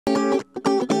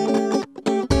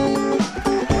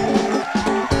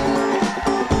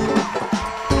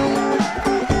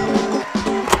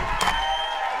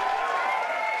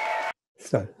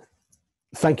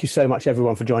Thank you so much,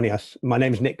 everyone, for joining us. My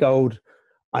name is Nick Gold.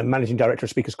 I'm Managing Director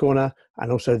of Speakers Corner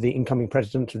and also the incoming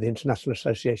President of the International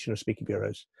Association of Speaking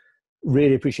Bureaus.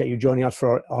 Really appreciate you joining us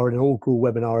for our inaugural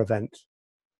webinar event.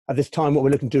 At this time, what we're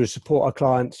looking to do is support our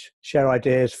clients, share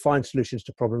ideas, find solutions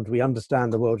to problems. We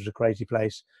understand the world is a crazy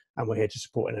place and we're here to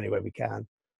support in any way we can.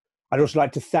 I'd also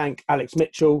like to thank Alex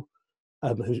Mitchell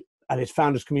and his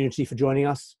founders community for joining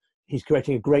us. He's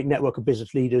creating a great network of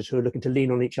business leaders who are looking to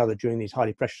lean on each other during these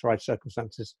highly pressurized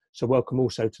circumstances. So welcome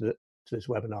also to this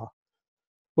webinar.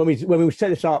 When we set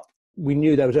this up, we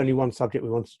knew there was only one subject we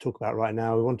wanted to talk about right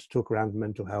now. We wanted to talk around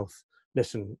mental health.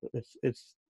 Listen,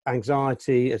 it's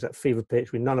anxiety is at fever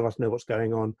pitch. None of us know what's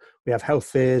going on. We have health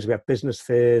fears, we have business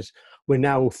fears. We're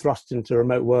now all thrust into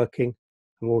remote working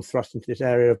and we're all thrust into this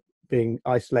area of being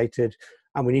isolated.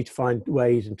 And we need to find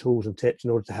ways and tools and tips in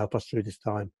order to help us through this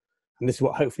time. And this is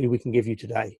what hopefully we can give you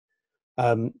today.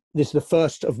 This is the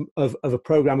first of a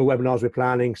program of webinars we're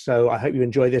planning, so I hope you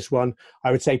enjoy this one. I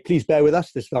would say please bear with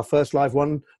us. This is our first live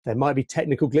one. There might be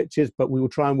technical glitches, but we will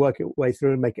try and work our way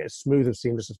through and make it as smooth and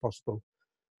seamless as possible.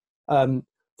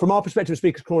 From our perspective of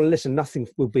Speakers Corner, listen, nothing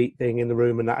will beat being in the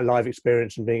room and that live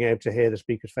experience and being able to hear the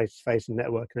speakers face to face and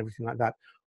network and everything like that.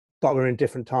 But we're in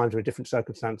different times, we're in different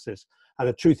circumstances. And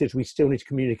the truth is we still need to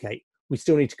communicate. We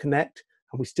still need to connect.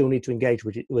 And we still need to engage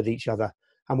with each other.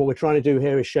 And what we're trying to do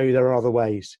here is show you there are other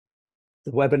ways.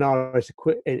 The webinar is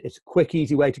a quick,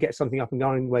 easy way to get something up and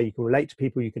going where you can relate to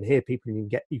people, you can hear people,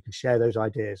 and you can share those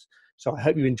ideas. So I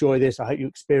hope you enjoy this. I hope you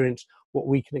experience what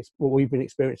we've been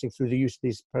experiencing through the use of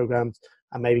these programs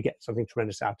and maybe get something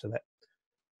tremendous out of it.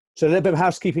 So a little bit of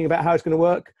housekeeping about how it's going to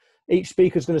work. Each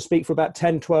speaker is going to speak for about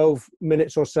 10, 12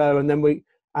 minutes or so, and then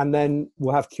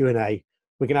we'll have Q&A.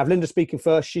 We're going to have Linda speaking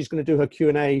first. She's going to do her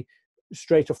Q&A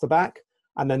straight off the back,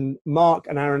 and then Mark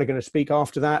and Aaron are going to speak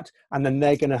after that, and then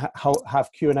they're going to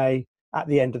have Q&A at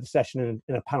the end of the session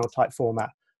in a panel type format.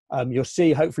 You'll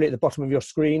see hopefully at the bottom of your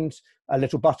screens a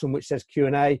little button which says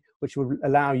Q&A, which will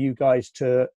allow you guys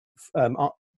to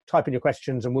type in your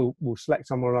questions, and we'll select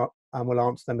someone and we'll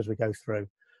answer them as we go through.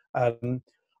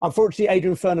 Unfortunately,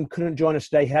 Adrian Furnham couldn't join us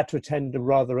today. He had to attend a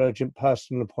rather urgent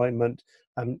personal appointment,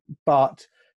 but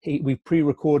we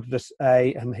pre-recorded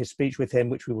his speech with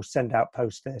him, which we will send out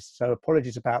post this. So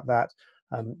apologies about that.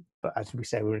 But as we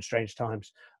say, we're in strange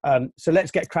times. So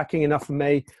let's get cracking. Enough from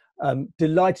me.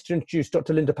 Delighted to introduce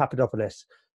Dr. Linda Papadopoulos,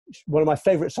 one of my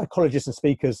favourite psychologists and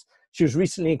speakers. She was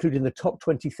recently included in the top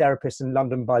 20 therapists in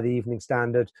London by the Evening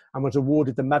Standard and was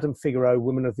awarded the Madame Figaro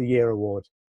Woman of the Year Award.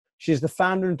 She is the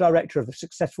founder and director of the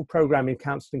successful programme in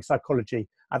counselling psychology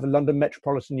at the London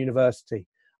Metropolitan University,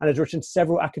 and has written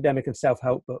several academic and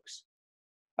self-help books.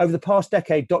 Over the past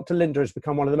decade, Dr. Linda has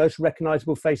become one of the most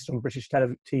recognisable faces on British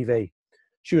TV.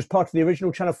 She was part of the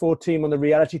original Channel 4 team on the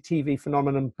reality TV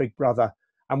phenomenon Big Brother,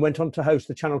 and went on to host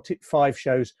the Channel 5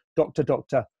 shows Doctor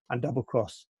and Double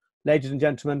Cross. Ladies and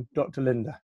gentlemen, Dr.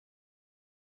 Linda.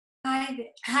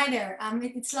 Hi there.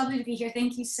 It's lovely to be here.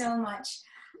 Thank you so much.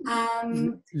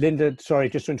 Linda, sorry,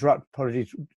 just to interrupt,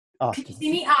 apologies. Can you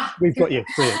see me? We've got you.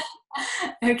 Brilliant.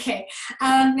 Okay.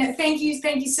 No, thank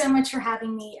you so much for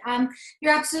having me.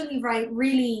 You're absolutely right.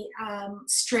 Really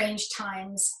strange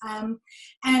times.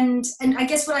 And I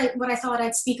guess what I thought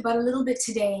I'd speak about a little bit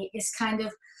today is kind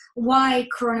of why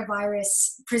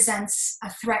coronavirus presents a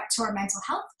threat to our mental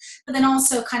health, but then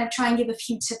also kind of try and give a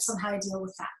few tips on how to deal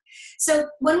with that. So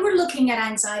when we're looking at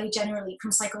anxiety generally from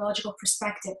a psychological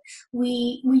perspective,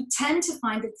 we tend to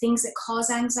find that things that cause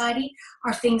anxiety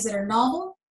are things that are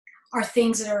novel, are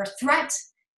things that are a threat,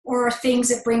 or are things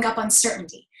that bring up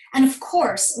uncertainty. And of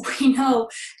course, we know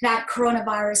that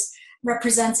coronavirus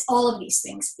represents all of these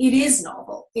things. It is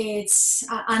novel. It's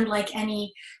unlike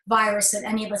any virus that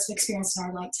any of us have experienced in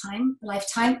our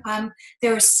lifetime.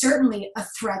 There is certainly a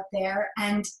threat there,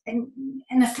 and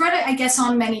a threat, I guess,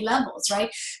 on many levels, right?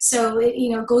 So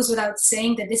it goes without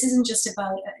saying that this isn't just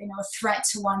about a threat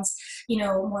to one's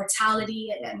mortality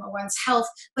and one's health,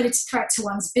 but it's a threat to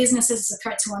one's businesses, it's a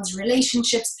threat to one's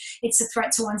relationships, it's a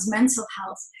threat to one's mental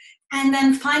health. And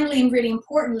then finally, and really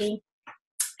importantly,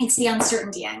 it's the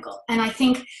uncertainty angle. And I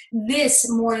think this,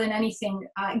 more than anything,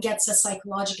 gets us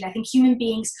psychologically. I think human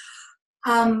beings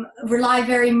rely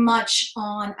very much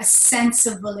on a sense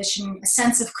of volition, a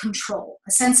sense of control,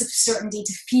 a sense of certainty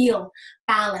to feel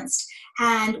balanced.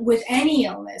 And with any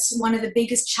illness, one of the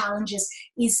biggest challenges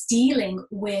is dealing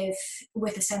with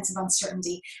a sense of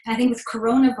uncertainty. And I think with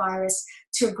coronavirus,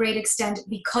 to a great extent,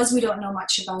 because we don't know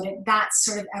much about it, that's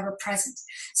sort of ever present.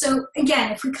 So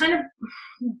again, if we kind of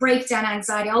break down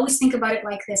anxiety, I always think about it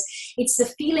like this. It's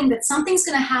the feeling that something's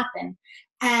going to happen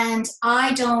and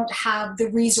I don't have the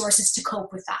resources to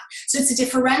cope with that. So it's a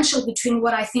differential between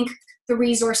what I think the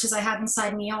resources I have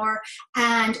inside me are,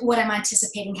 and what I'm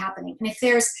anticipating happening. And if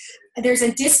there's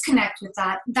a disconnect with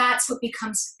that, that's what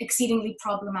becomes exceedingly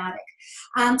problematic.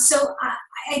 So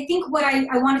I think what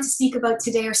I wanted to speak about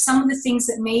today are some of the things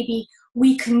that maybe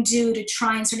we can do to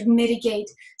try and sort of mitigate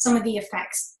some of the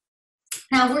effects.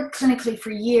 Now, I've worked clinically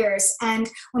for years, and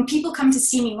when people come to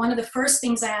see me, one of the first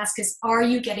things I ask is, are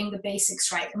you getting the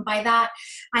basics right? And by that,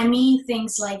 I mean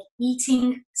things like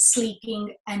eating,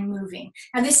 sleeping, and moving.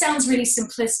 Now, this sounds really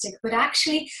simplistic, but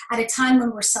actually, at a time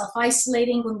when we're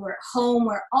self-isolating, when we're at home,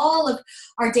 where all of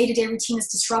our day-to-day routine is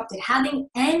disrupted, having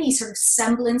any sort of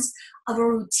semblance of a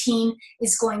routine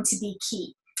is going to be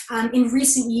key. In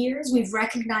recent years, we've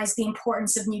recognized the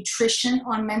importance of nutrition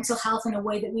on mental health in a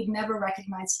way that we've never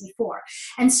recognized before.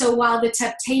 And so while the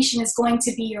temptation is going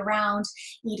to be around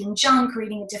eating junk or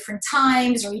eating at different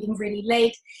times or eating really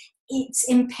late, it's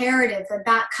imperative that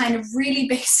that kind of really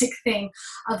basic thing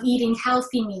of eating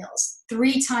healthy meals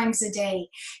 3 times a day,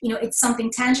 it's something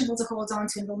tangible to hold on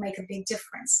to and will make a big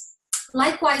difference.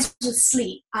 Likewise with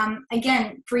sleep.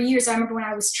 Again, for years, I remember when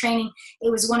I was training, it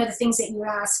was one of the things that you would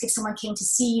ask if someone came to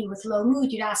see you with low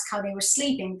mood, you'd ask how they were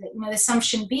sleeping. The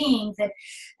assumption being that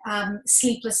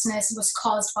sleeplessness was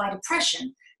caused by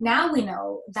depression. Now we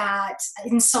know that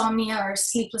insomnia or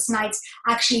sleepless nights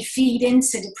actually feed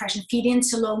into depression, feed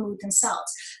into low mood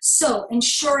themselves. So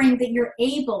ensuring that you're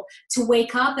able to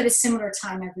wake up at a similar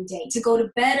time every day, to go to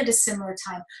bed at a similar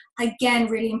time, again,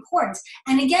 really important.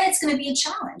 And again, it's going to be a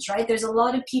challenge, right? There's a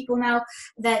lot of people now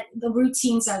that the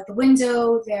routine's out the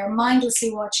window, they're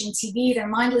mindlessly watching TV, they're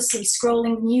mindlessly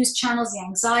scrolling news channels, the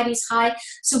anxiety's high.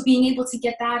 So being able to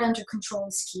get that under control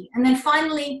is key. And then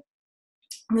finally,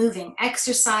 moving,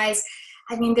 exercise.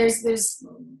 I mean, there's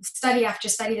study after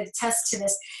study that attests to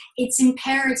this. It's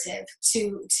imperative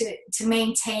to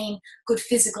maintain good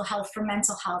physical health for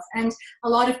mental health. And a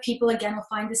lot of people, again, will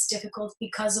find this difficult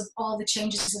because of all the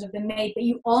changes that have been made, but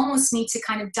you almost need to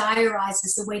kind of diarize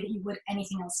this the way that you would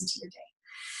anything else into your day.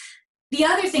 The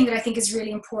other thing that I think is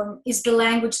really important is the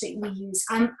language that we use.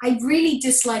 I really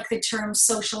dislike the term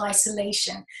social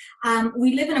isolation.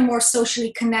 We live in a more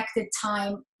socially connected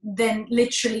time than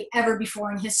literally ever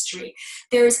before in history.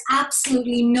 There is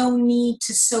absolutely no need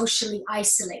to socially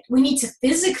isolate. We need to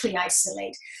physically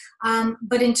isolate.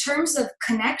 But in terms of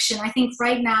connection, I think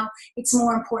right now it's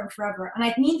more important forever. And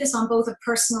I mean this on both a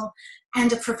personal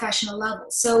and a professional level.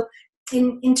 So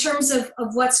in terms of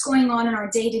what's going on in our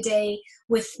day-to-day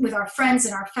with our friends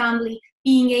and our family,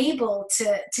 being able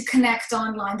to connect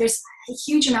online. There's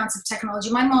huge amounts of technology.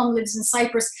 My mom lives in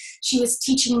Cyprus. She was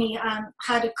teaching me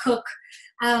how to cook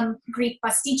Greek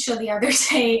pasticcio the other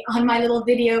day on my little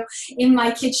video in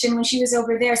my kitchen when she was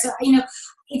over there. So,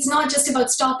 it's not just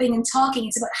about stopping and talking.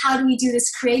 It's about how do we do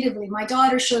this creatively. My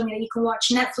daughter showed me that you can watch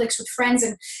Netflix with friends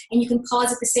and you can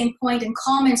pause at the same point and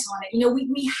comment on it.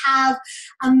 We have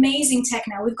amazing tech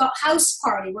now. We've got House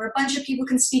Party where a bunch of people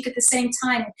can speak at the same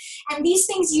time. And these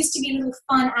things used to be little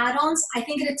fun add-ons. I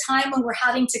think at a time when we're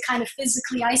having to kind of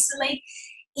physically isolate,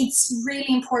 it's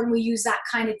really important we use that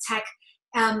kind of tech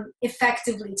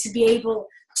effectively to be able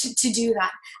to do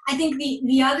that. I think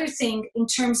the other thing in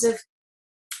terms of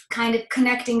kind of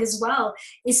connecting as well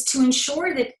is to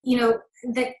ensure that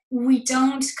that we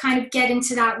don't kind of get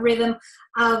into that rhythm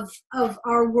of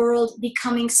our world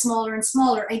becoming smaller and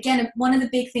smaller. Again, one of the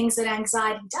big things that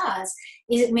anxiety does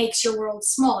is it makes your world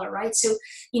smaller, right? So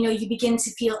you begin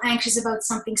to feel anxious about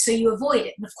something, so you avoid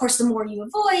it, and of course the more you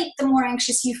avoid, the more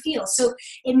anxious you feel. So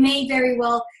it may very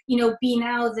well be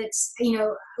now that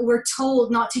we're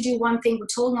told not to do one thing, we're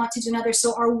told not to do another,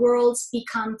 so our worlds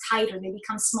become tighter, they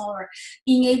become smaller.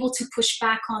 Being able to push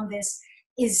back on this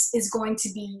is going to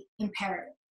be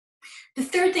imperative. The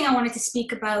third thing I wanted to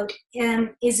speak about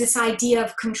is this idea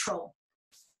of control.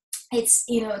 It's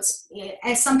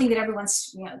as something that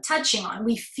everyone's touching on.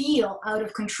 We feel out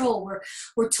of control.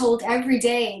 We're told every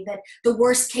day that the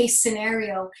worst case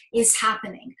scenario is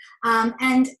happening.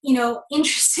 And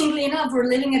interestingly enough, we're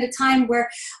living at a time where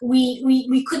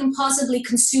we couldn't possibly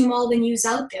consume all the news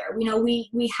out there.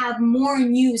 We have more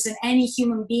news than any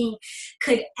human being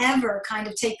could ever kind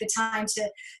of take the time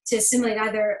to assimilate,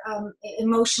 either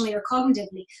emotionally or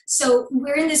cognitively. So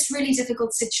we're in this really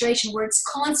difficult situation where it's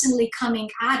constantly coming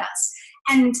at us.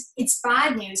 And it's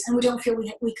bad news, and we don't feel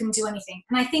we can do anything.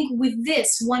 And I think with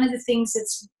this, one of the things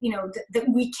that's that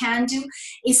we can do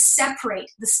is separate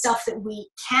the stuff that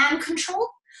we can control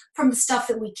from the stuff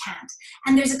that we can't.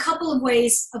 And there's a couple of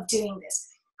ways of doing this.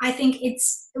 I think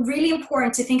it's really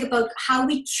important to think about how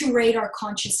we curate our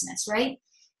consciousness, right?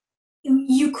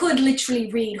 You could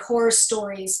literally read horror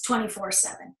stories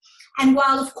 24/7. And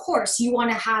while, of course, you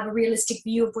want to have a realistic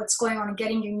view of what's going on and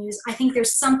getting your news, I think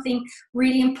there's something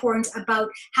really important about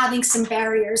having some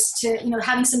barriers to,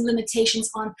 having some limitations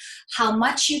on how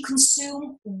much you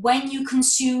consume, when you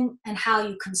consume, and how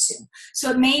you consume.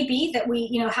 So it may be that we,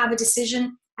 have a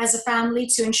decision as a family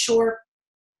to ensure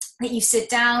that you sit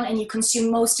down and you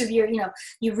consume most of your,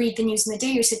 you read the news in the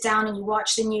day, you sit down and you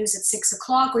watch the news at 6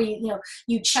 o'clock, or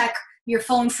you check your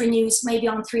phone for news maybe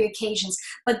on 3 occasions,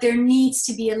 but there needs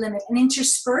to be a limit. And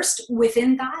interspersed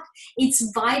within that,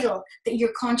 it's vital that your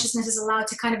consciousness is allowed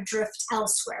to kind of drift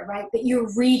elsewhere, right? That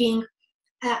you're reading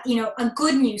a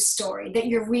good news story, that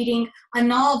you're reading a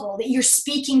novel, that you're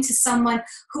speaking to someone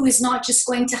who is not just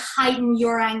going to heighten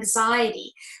your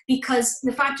anxiety. Because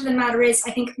the fact of the matter is,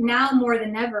 I think now more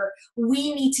than ever,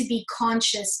 we need to be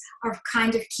conscious of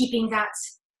kind of keeping that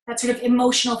sort of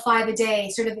emotional 5 a day.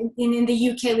 Sort of in the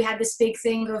UK, we had this big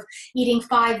thing of eating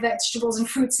 5 vegetables and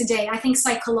fruits a day. I think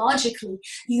psychologically,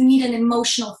 you need an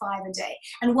emotional 5 a day.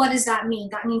 And what does that mean?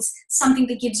 That means something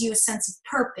that gives you a sense of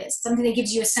purpose, something that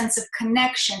gives you a sense of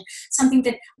connection, something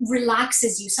that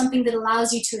relaxes you, something that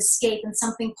allows you to escape, and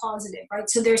something positive, right?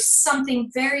 So there's something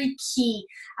very key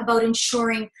about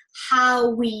ensuring how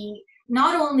we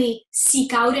not only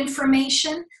seek out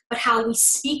information, but how we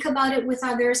speak about it with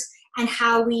others, and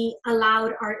how we allow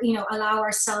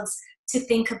ourselves to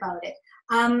think about it.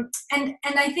 And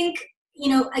I think,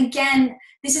 again,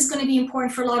 this is going to be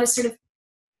important for a lot of sort of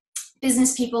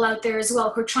business people out there as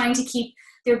well, who are trying to keep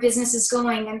their businesses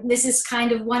going. And this is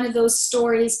kind of one of those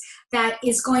stories that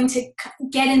is going to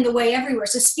get in the way everywhere.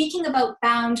 So speaking about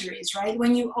boundaries, right?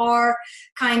 When you are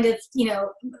kind of,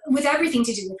 with everything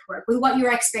to do with work, with what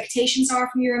your expectations are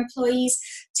from your employees,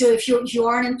 to if you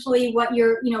are an employee, what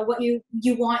you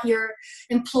want your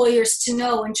employers to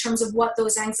know in terms of what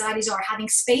those anxieties are, having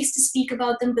space to speak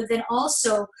about them, but then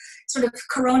also sort of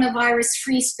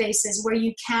coronavirus-free spaces where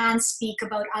you can speak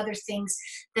about other things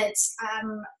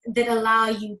that allow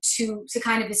you to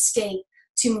kind of escape,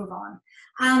 to move on.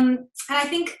 And I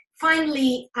think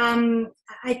finally,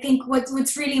 I think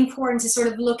what's really important to sort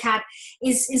of look at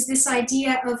is this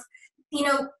idea of,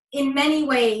 in many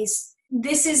ways,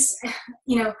 this is,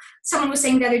 someone was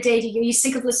saying the other day, are you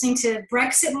sick of listening to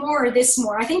Brexit more or this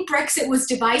more? I think Brexit was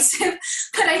divisive,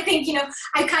 but I think,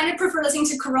 I kind of prefer listening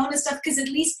to Corona stuff because at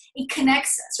least it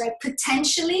connects us, right?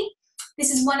 Potentially, this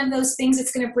is one of those things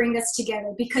that's going to bring us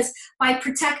together, because by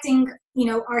protecting,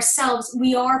 ourselves,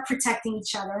 we are protecting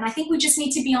each other. And I think we just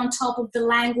need to be on top of the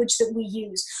language that we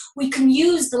use. We can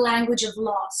use the language of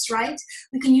loss, right?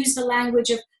 We can use the language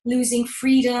of losing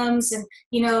freedoms and,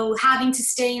 having to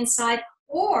stay inside,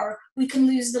 or we can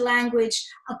use the language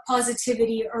of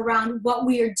positivity around what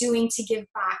we are doing to give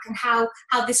back and how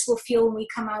this will feel when we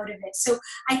come out of it. So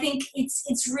I think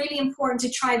it's really important to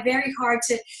try very hard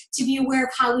to be aware of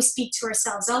how we speak to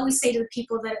ourselves. I always say to the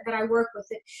people that I work with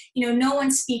that, no one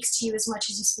speaks to you as much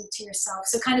as you speak to yourself.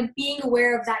 So kind of being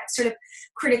aware of that sort of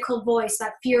critical voice,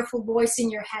 that fearful voice in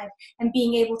your head, and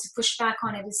being able to push back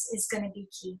on it is going to be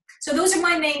key. So those are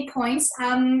my main points.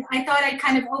 I thought I'd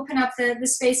kind of open up the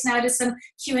space now to some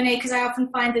Q&A, because I often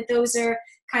find that those are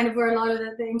kind of where a lot of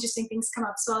the interesting things come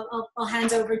up. So I'll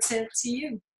hand over to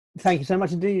you. Thank you so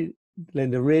much indeed,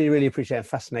 Linda. Really, really appreciate it.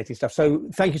 Fascinating stuff. So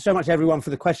thank you so much, everyone, for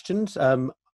the questions.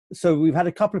 So we've had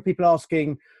a couple of people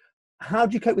asking, how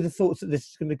do you cope with the thoughts that this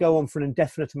is going to go on for an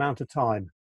indefinite amount of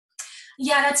time?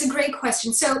 Yeah, that's a great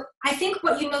question. So I think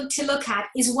what you need to look at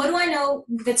is, what do I know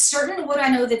that's certain? What do I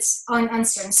know that's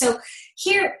uncertain? So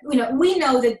here, we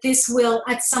know that this will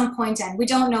at some point end. We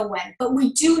don't know when, but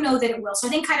we do know that it will. So I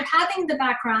think kind of having the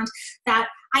background that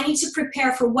I need to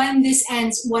prepare for when this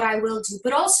ends, what I will do.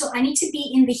 But also I need to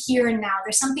be in the here and now.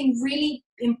 There's something really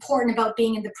important about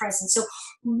being in the present. So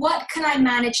what can I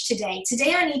manage today?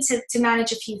 Today I need to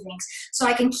manage a few things so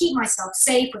I can keep myself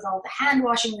safe with all the hand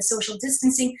washing, the social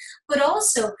distancing, but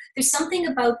also there's something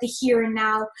about the here and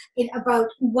now, about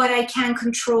what I can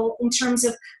control in terms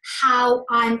of how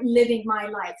I'm living my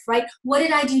life, right? What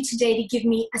did I do today to give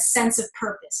me a sense of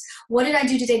purpose? What did I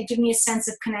do today to give me a sense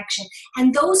of connection?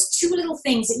 And those two little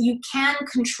things that you can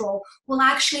control will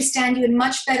actually stand you in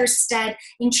much better stead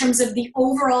in terms of the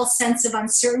overall sense of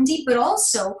uncertainty, but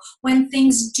also when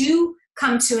things do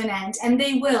come to an end, and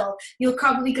they will, you're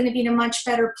probably going to be in a much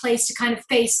better place to kind of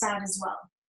face that as well.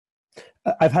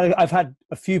 I've had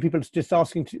a few people just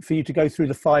asking for you to go through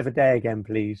the 5 a day again,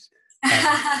 please.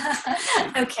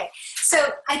 Okay, so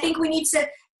I think we need to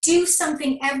do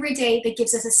something every day that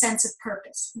gives us a sense of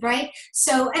purpose, right?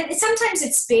 So, and sometimes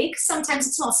it's big, sometimes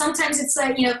it's small. Sometimes it's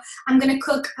like, I'm going to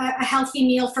cook a healthy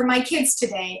meal for my kids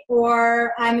today,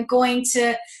 or I'm going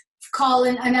to call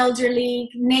an elderly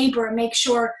neighbor and make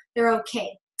sure they're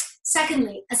okay.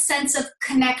 Secondly, a sense of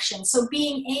connection. So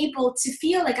being able to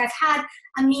feel like I've had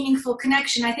a meaningful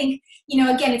connection. I think,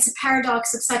 again, it's a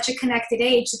paradox of such a connected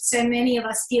age that so many of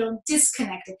us feel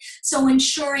disconnected. So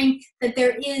ensuring that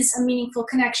there is a meaningful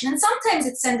connection. And sometimes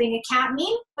it's sending a cat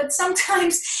meme, but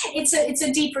sometimes it's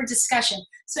a deeper discussion.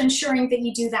 So ensuring that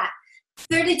you do that.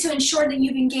 Thirdly, to ensure that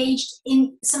you've engaged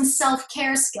in some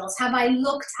self-care skills. Have I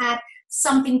looked at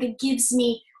something that gives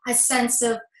me a sense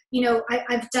of,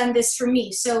 I've done this for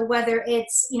me. So whether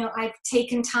it's, I've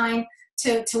taken time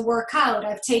to work out,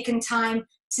 I've taken time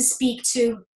to speak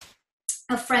to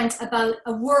a friend about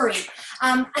a worry.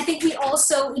 I think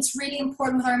it's really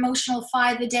important with our emotional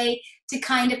 5 a day to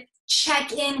kind of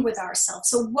check in with ourselves.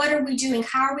 So what are we doing?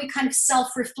 How are we kind of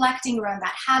self-reflecting around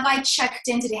that? Have I checked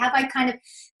in today? Have I kind of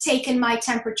taken my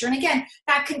temperature? And again,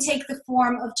 that can take the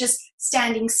form of just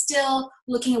standing still,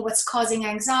 looking at what's causing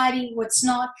anxiety, what's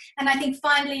not. And I think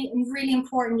finally, and really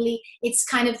importantly, it's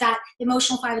kind of that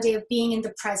emotional 5 a day of being in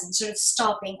the present, sort of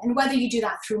stopping. And whether you do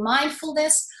that through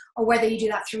mindfulness or whether you do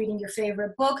that through reading your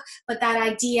favorite book, but that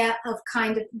idea of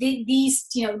kind of these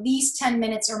 10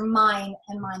 minutes are mine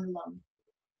and mine alone.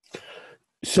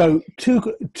 So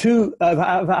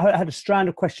I've had a strand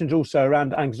of questions also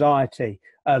around anxiety.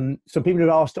 Some people have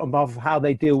asked on behalf of how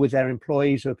they deal with their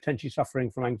employees who are potentially suffering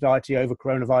from anxiety over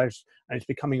coronavirus, and it's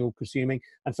becoming all-consuming.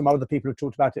 And some other people have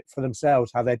talked about it for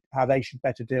themselves, how they should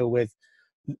better deal with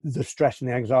the stress and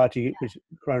the anxiety which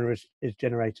corona is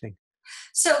generating.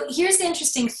 So here's the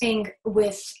interesting thing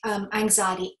with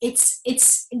anxiety. It's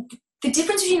the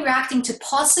difference between reacting to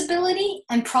possibility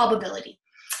and probability.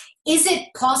 Is it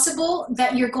possible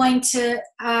that you're going to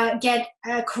get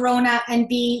corona and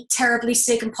be terribly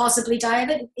sick and possibly die of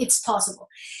it? It's possible.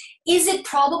 Is it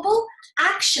probable?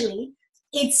 Actually,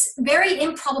 it's very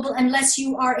improbable unless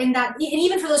you are in that, and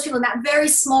even for those people in that very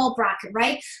small bracket,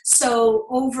 right? So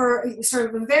over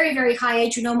sort of a very, very high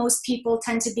age, most people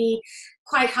tend to be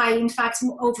quite high, in fact,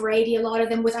 over 80, a lot of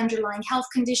them with underlying health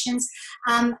conditions.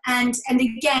 And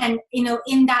again,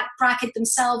 in that bracket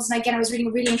themselves, and again, I was reading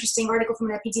a really interesting article from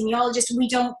an epidemiologist,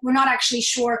 we're not actually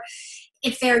sure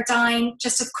if they're dying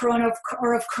just of corona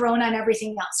or of corona and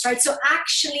everything else, right? So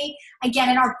actually, again,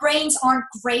 and our brains aren't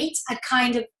great at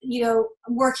kind of,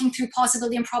 working through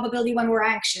possibility and probability when we're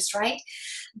anxious, right?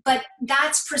 But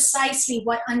that's precisely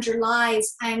what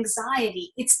underlies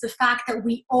anxiety. It's the fact that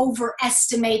we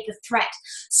overestimate the threat.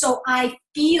 So I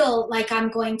feel like I'm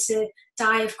going to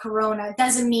die of corona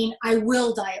doesn't mean I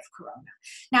will die of corona.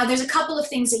 Now, there's a couple of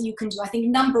things that you can do. I think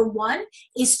number one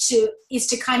is to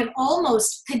kind of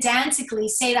almost pedantically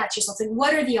say that to yourself. Like,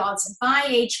 what are the odds in my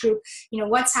age group?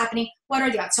 What's happening? What are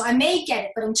the odds? So I may get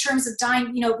it, but in terms of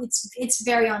dying, it's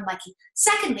very unlikely.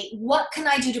 Secondly, what can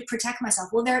I do to protect myself?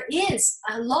 Well, there is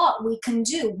a lot we can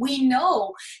do. We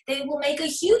know that it will make a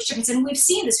huge difference. And we've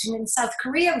seen this. We've seen it in South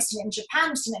Korea, we've seen it in Japan,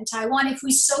 we've seen it in Taiwan. If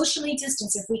we socially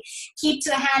distance, if we keep to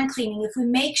the hand cleaning, if we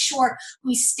make sure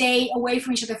we stay away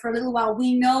from each other for a little while,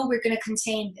 we know we're going to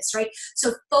contain this, right?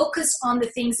 So focus on the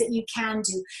things that you can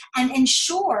do and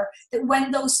ensure that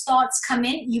when those thoughts come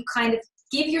in, you kind of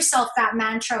give yourself that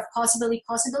mantra of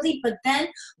possibility, but then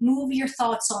move your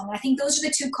thoughts on. I think those are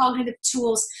the two cognitive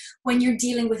tools when you're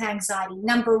dealing with anxiety.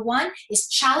 Number one is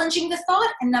challenging the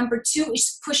thought, and number two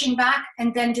is pushing back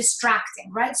and then distracting,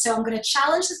 right? So I'm going to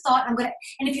challenge the thought.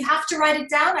 And if you have to write it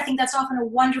down, I think that's often a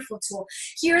wonderful tool.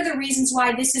 Here are the reasons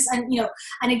why this is an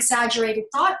exaggerated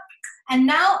thought. And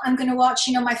now I'm going to watch,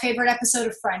 my favorite episode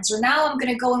of Friends, or now I'm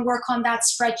going to go and work on that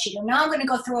spreadsheet, or now I'm going to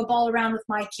go throw a ball around with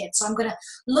my kids. So I'm going to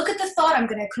look at the thought, I'm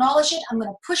going to acknowledge it, I'm going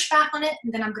to push back on it,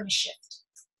 and then I'm going to shift.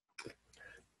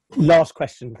 Last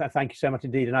question. Thank you so much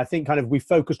indeed. And I think kind of we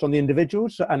focused on the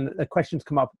individuals, and the questions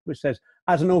come up which says,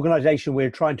 as an organization,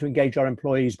 we're trying to engage our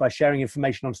employees by sharing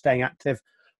information on staying active,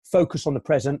 focus on the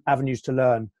present, avenues to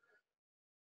learn,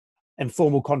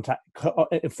 informal contact,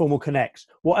 informal connects.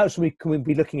 What else can we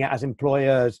be looking at as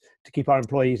employers to keep our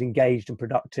employees engaged and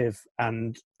productive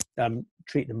and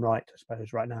treat them right, I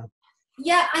suppose, right now?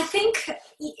 Yeah, I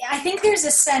think there's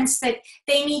a sense that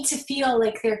they need to feel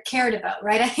like they're cared about,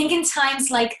 right? I think in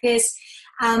times like this,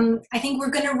 I think we're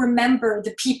going to remember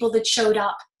the people that showed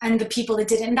up and the people that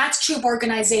didn't. And that's true of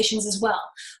organizations as well,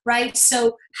 right?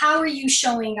 So how are you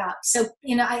showing up? So,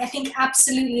 I think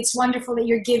absolutely it's wonderful that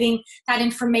you're giving that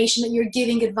information, that you're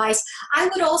giving advice. I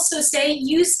would also say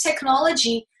use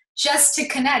technology just to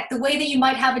connect, the way that you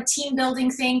might have a team building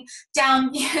thing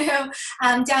down,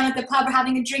 down at the pub or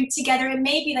having a drink together. It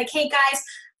may be like, hey guys,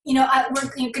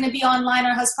 we're going to be online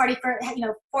on a house party for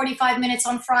 45 minutes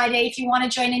on Friday if you want to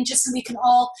join in, just so we can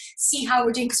all see how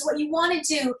we're doing. Because what you want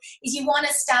to do is you want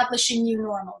to establish a new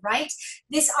normal, right?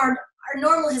 Our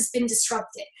normal has been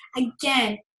disrupted.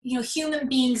 Again, human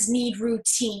beings need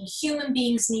routine. Human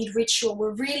beings need ritual.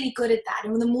 We're really good at that.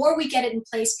 And the more we get it in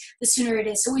place, the sooner it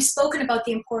is. So we've spoken about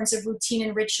the importance of routine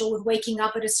and ritual with waking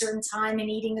up at a certain time and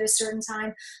eating at a certain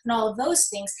time and all of those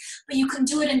things. But you can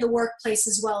do it in the workplace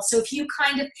as well. So if you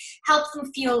kind of help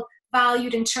them feel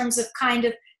valued in terms of kind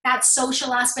of that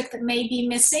social aspect that may be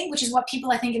missing, which is what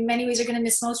people I think in many ways are going to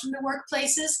miss most from their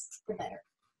workplaces, the better.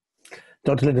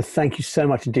 Dr. Linda, thank you so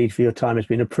much indeed for your time. It's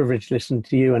been a privilege to listen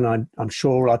to you, and I'm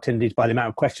sure all our attendees, by the amount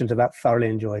of questions, have thoroughly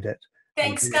enjoyed it.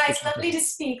 Thanks, guys. Lovely to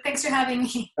speak. Thanks for having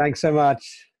me. Thanks so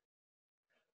much.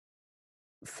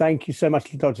 Thank you so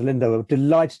much, Dr. Linda. We're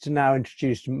delighted to now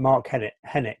introduce Mark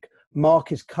Hennick.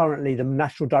 Mark is currently the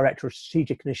National Director of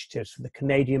Strategic Initiatives for the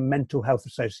Canadian Mental Health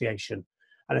Association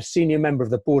and a senior member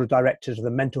of the Board of Directors of the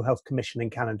Mental Health Commission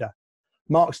in Canada.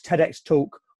 Mark's TEDx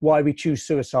talk, Why We Choose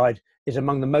Suicide, is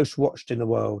among the most watched in the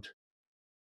world.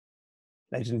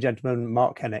 Ladies and gentlemen,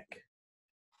 Mark Hennick.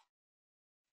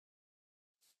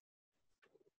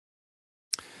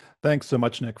 Thanks so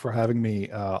much, Nick, for having me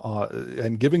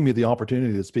and giving me the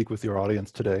opportunity to speak with your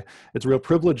audience today. It's a real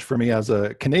privilege for me as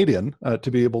a Canadian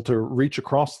to be able to reach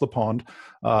across the pond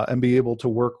and be able to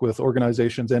work with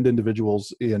organizations and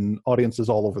individuals in audiences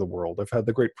all over the world. I've had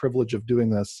the great privilege of doing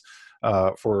this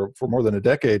for more than a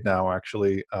decade now,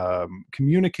 actually,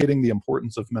 communicating the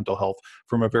importance of mental health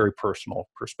from a very personal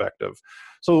perspective.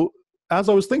 So as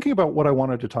I was thinking about what I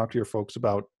wanted to talk to your folks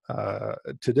about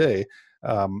today,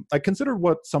 I considered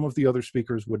what some of the other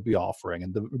speakers would be offering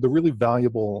and the really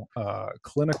valuable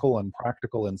clinical and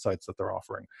practical insights that they're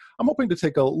offering. I'm hoping to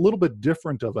take a little bit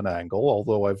different of an angle,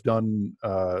 although I've done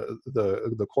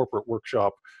the corporate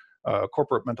workshop,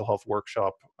 corporate mental health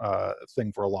workshop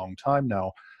thing for a long time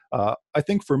now. I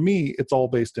think for me, it's all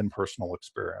based in personal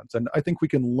experience. And I think we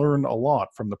can learn a lot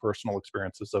from the personal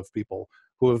experiences of people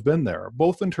who have been there,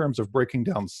 both in terms of breaking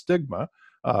down stigma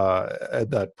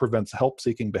that prevents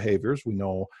help-seeking behaviors. We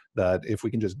know that if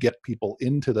we can just get people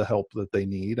into the help that they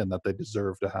need and that they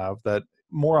deserve to have, that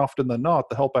more often than not,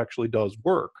 the help actually does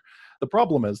work. The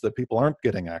problem is that people aren't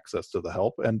getting access to the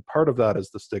help, and part of that is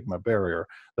the stigma barrier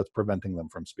that's preventing them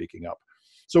from speaking up.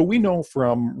 So we know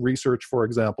from research, for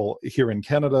example, here in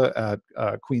Canada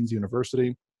at Queen's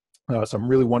University, some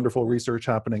really wonderful research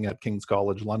happening at King's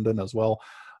College London as well,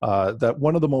 that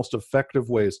one of the most effective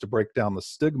ways to break down the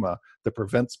stigma that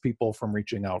prevents people from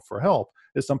reaching out for help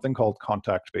is something called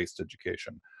contact-based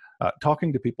education.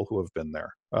 Talking to people who have been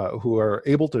there, who are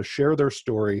able to share their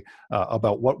story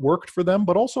about what worked for them,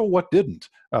 but also what didn't.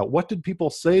 What did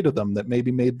people say to them that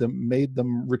maybe made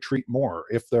them retreat more?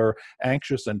 If they're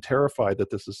anxious and terrified that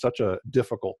this is such a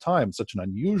difficult time, such an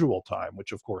unusual time,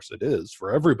 which of course it is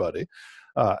for everybody,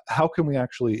 how can we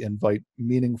actually invite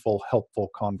meaningful, helpful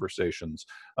conversations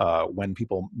when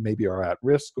people maybe are at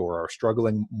risk or are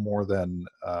struggling more than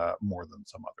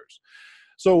some others?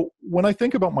 So when I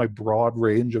think about my broad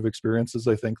range of experiences,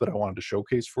 I think that I wanted to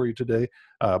showcase for you today,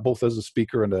 both as a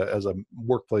speaker and as a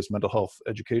workplace mental health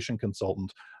education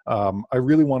consultant, I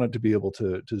really wanted to be able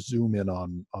to zoom in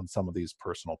on some of these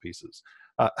personal pieces.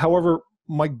 However,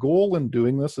 my goal in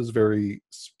doing this is very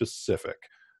specific.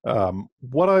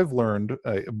 What I've learned,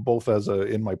 both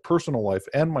in my personal life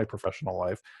and my professional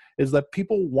life, is that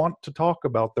people want to talk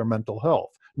about their mental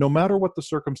health, no matter what the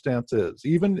circumstance is.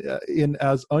 Even in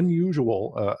as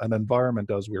unusual an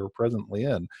environment as we are presently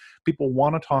in, people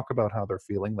want to talk about how they're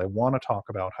feeling. They want to talk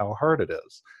about how hard it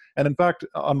is. And in fact,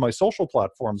 on my social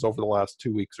platforms over the last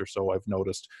 2 weeks or so, I've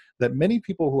noticed that many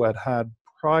people who had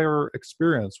prior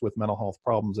experience with mental health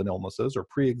problems and illnesses or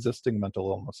pre-existing mental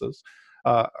illnesses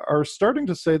are starting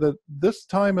to say that this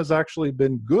time has actually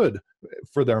been good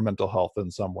for their mental health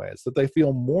in some ways, that they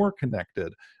feel more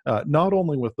connected, not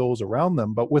only with those around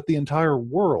them, but with the entire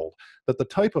world, that the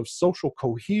type of social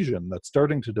cohesion that's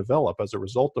starting to develop as a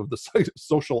result of the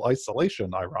social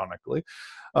isolation, ironically,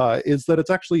 is that it's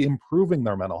actually improving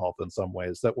their mental health in some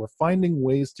ways, that we're finding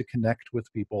ways to connect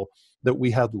with people that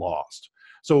we had lost.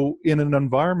 So in an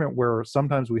environment where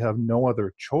sometimes we have no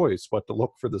other choice but to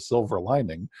look for the silver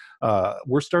lining,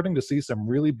 we're starting to see some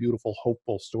really beautiful,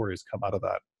 hopeful stories come out of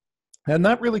that. And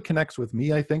that really connects with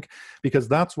me, I think, because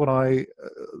that's what I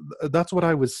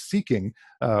was seeking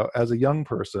as a young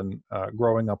person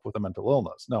growing up with a mental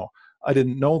illness. Now, I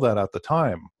didn't know that at the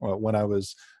time when I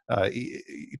was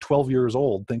 12 years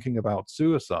old thinking about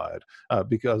suicide,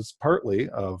 because partly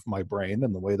of my brain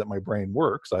and the way that my brain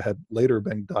works. I had later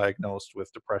been diagnosed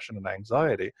with depression and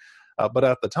anxiety. But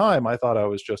at the time, I thought I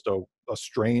was just a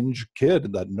strange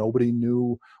kid, that nobody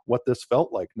knew what this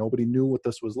felt like. Nobody knew what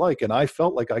this was like. And I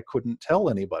felt like I couldn't tell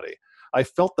anybody. I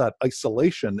felt that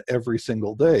isolation every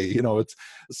single day. It's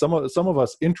some of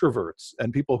us introverts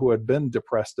and people who had been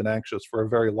depressed and anxious for a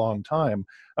very long time,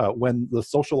 when the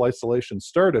social isolation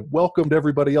started, welcomed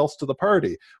everybody else to the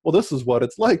party. Well, this is what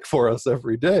it's like for us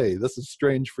every day. This is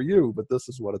strange for you, but this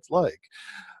is what it's like.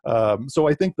 So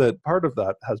I think that part of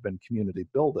that has been community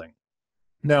building.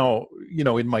 Now,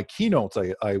 in my keynotes,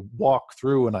 I walk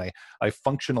through and I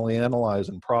functionally analyze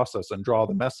and process and draw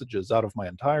the messages out of my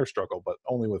entire struggle, but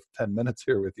only with 10 minutes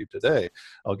here with you today.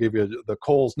 I'll give you the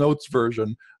Cole's Notes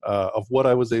version of what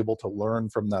I was able to learn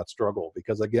from that struggle.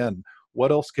 Because again,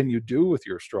 what else can you do with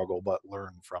your struggle but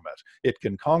learn from it? It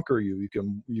can conquer you.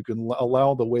 You can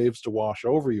allow the waves to wash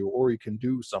over you, or you can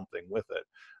do something with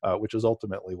it, which is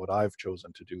ultimately what I've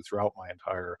chosen to do throughout my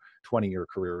entire 20-year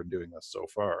career in doing this so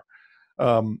far.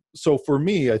 So for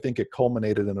me, I think it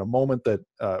culminated in a moment that,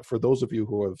 for those of you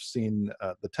who have seen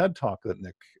the TED Talk that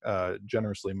Nick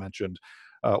generously mentioned,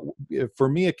 for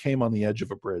me, it came on the edge of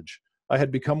a bridge. I had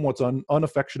become what's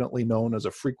unaffectionately known as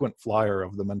a frequent flyer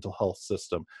of the mental health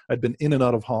system. I'd been in and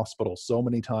out of hospital so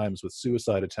many times with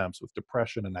suicide attempts, with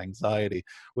depression and anxiety,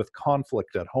 with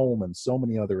conflict at home and so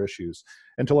many other issues,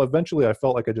 until eventually I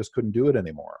felt like I just couldn't do it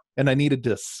anymore. And I needed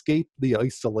to escape the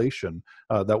isolation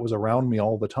that was around me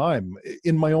all the time,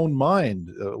 in my own mind,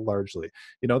 largely,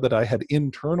 that I had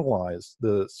internalized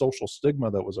the social stigma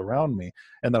that was around me,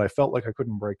 and that I felt like I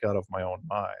couldn't break out of my own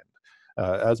mind.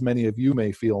 As many of you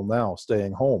may feel now,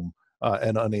 staying home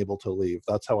and unable to leave.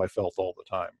 That's how I felt all the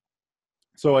time.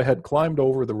 So I had climbed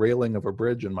over the railing of a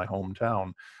bridge in my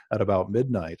hometown at about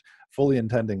midnight, fully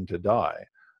intending to die,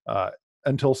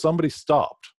 until somebody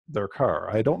stopped their car.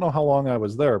 I don't know how long I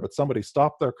was there, but somebody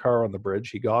stopped their car on the bridge.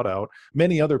 He got out.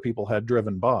 Many other people had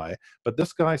driven by, but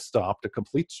this guy stopped, a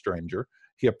complete stranger.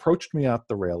 He approached me at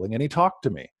the railing and he talked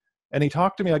to me.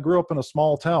 I grew up in a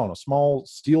small town, a small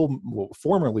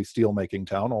formerly steel-making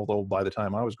town, although by the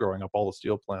time I was growing up, all the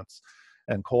steel plants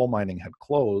and coal mining had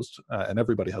closed, and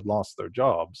everybody had lost their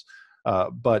jobs.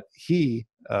 But he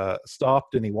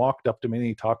stopped and he walked up to me and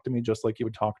he talked to me just like he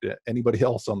would talk to anybody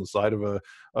else on the side of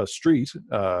a street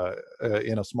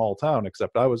in a small town,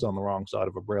 except I was on the wrong side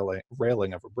of a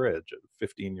railing of a bridge at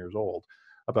 15 years old,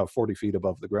 about 40 feet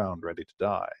above the ground, ready to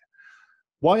die.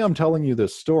 Why I'm telling you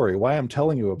this story, why I'm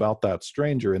telling you about that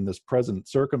stranger in this present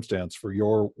circumstance for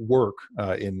your work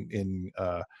in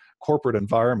corporate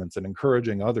environments and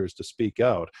encouraging others to speak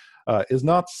out, is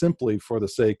not simply for the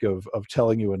sake of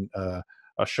telling you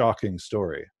a shocking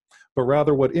story, but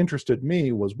rather what interested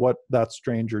me was what that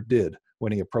stranger did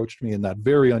when he approached me in that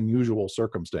very unusual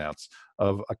circumstance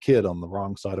of a kid on the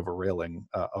wrong side of a railing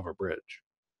of a bridge.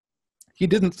 He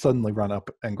didn't suddenly run up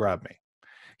and grab me.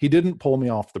 He didn't pull me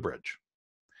off the bridge.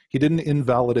 He didn't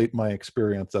invalidate my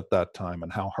experience at that time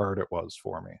and how hard it was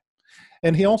for me.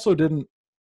 And he also didn't,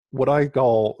 what I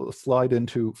call, slide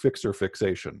into fixer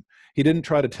fixation. He didn't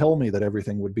try to tell me that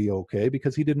everything would be okay,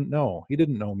 because he didn't know. He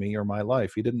didn't know me or my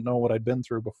life. He didn't know what I'd been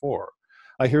through before.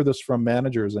 I hear this from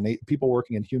managers and people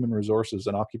working in human resources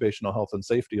and occupational health and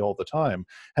safety all the time.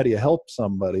 How do you help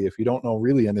somebody if you don't know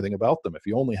really anything about them, if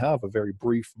you only have a very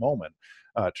brief moment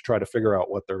to try to figure out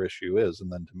what their issue is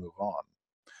and then to move on?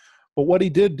 But what he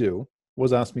did do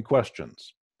was ask me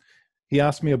questions. He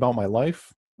asked me about my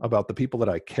life, about the people that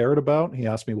I cared about. He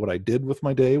asked me what I did with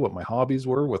my day, what my hobbies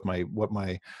were, what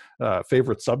my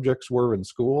favorite subjects were in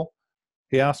school.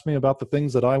 He asked me about the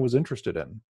things that I was interested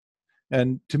in.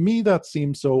 And to me, that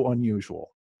seemed so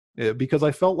unusual, because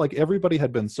I felt like everybody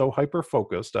had been so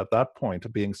hyper-focused at that point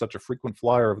of being such a frequent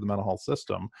flyer of the mental health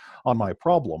system on my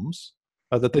problems,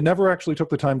 that they never actually took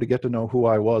the time to get to know who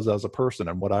I was as a person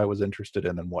and what I was interested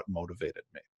in and what motivated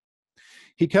me.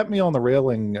 He kept me on the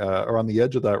railing, or on the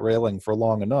edge of that railing, for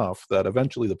long enough that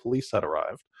eventually the police had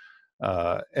arrived.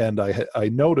 And I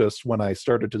noticed when I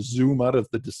started to zoom out of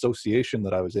the dissociation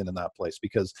that I was in that place,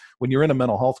 because when you're in a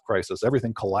mental health crisis,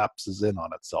 everything collapses in on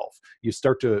itself.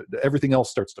 Everything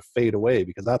else starts to fade away,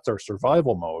 because that's our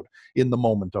survival mode in the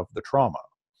moment of the trauma.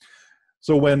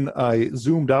 So when I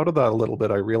zoomed out of that a little bit,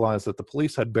 I realized that the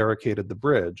police had barricaded the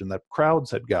bridge and that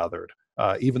crowds had gathered,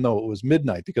 even though it was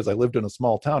midnight, because I lived in a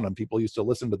small town and people used to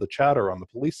listen to the chatter on the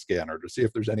police scanner to see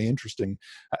if there's any interesting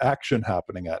action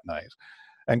happening at night.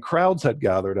 And crowds had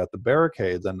gathered at the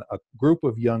barricades, and a group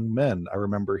of young men, I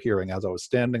remember hearing as I was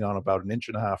standing on about 1.5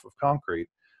 inches of concrete,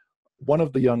 one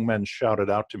of the young men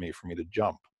shouted out to me for me to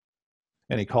jump,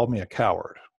 and he called me a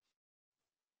coward.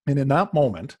 And in that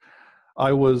moment,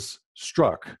 I was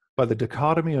struck by the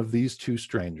dichotomy of these two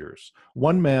strangers.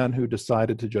 One man who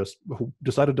decided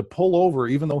to pull over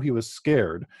even though he was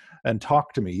scared and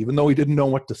talk to me, even though he didn't know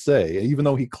what to say, even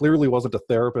though he clearly wasn't a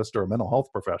therapist or a mental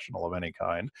health professional of any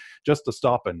kind, just to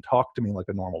stop and talk to me like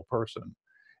a normal person.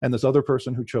 And this other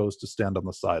person who chose to stand on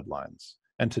the sidelines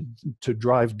and to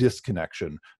drive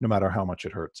disconnection no matter how much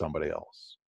it hurt somebody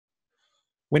else.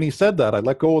 When he said that, I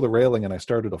let go of the railing and I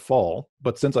started to fall.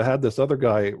 But since I had this other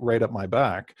guy right at my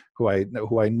back, who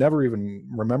I never even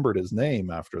remembered his name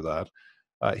after that,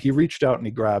 he reached out and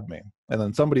he grabbed me. And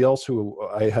then somebody else who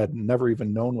I had never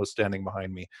even known was standing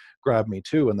behind me grabbed me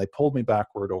too, and they pulled me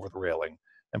backward over the railing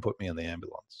and put me in the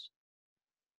ambulance.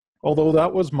 Although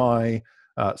that was my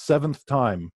seventh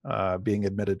time being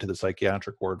admitted to the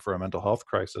psychiatric ward for a mental health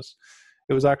crisis,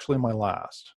 it was actually my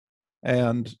last.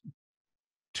 And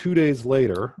 2 days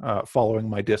later, following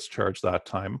my discharge that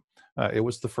time, it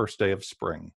was the first day of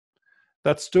spring.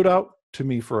 That stood out to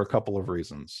me for a couple of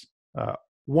reasons.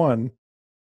 One,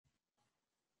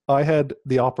 I had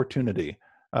the opportunity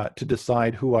to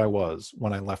decide who I was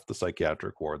when I left the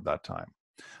psychiatric ward that time.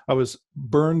 I was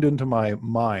burned into my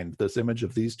mind this image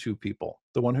of these two people,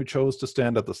 the one who chose to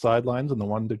stand at the sidelines and the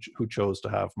one who chose to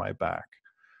have my back.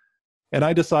 And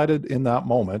I decided in that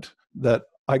moment that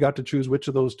I got to choose which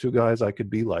of those two guys I could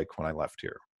be like when I left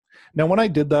here. Now, when I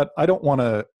did that, I don't want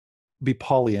to be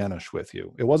Pollyannish with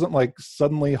you. It wasn't like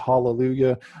suddenly,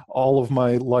 hallelujah, all of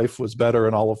my life was better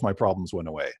and all of my problems went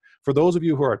away. For those of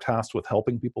you who are tasked with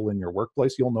helping people in your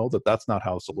workplace, you'll know that that's not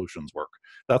how solutions work.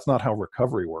 That's not how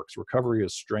recovery works. Recovery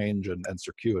is strange and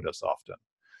circuitous often.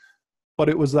 But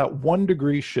it was that 1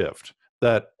 degree shift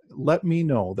that let me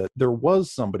know that there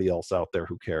was somebody else out there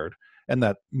who cared, and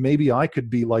that maybe I could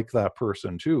be like that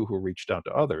person too who reached out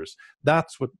to others.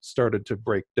 That's what started to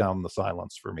break down the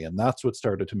silence for me, and that's what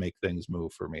started to make things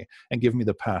move for me and give me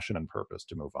the passion and purpose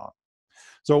to move on.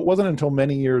 So it wasn't until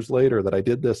many years later that I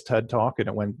did this TED Talk and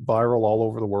it went viral all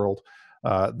over the world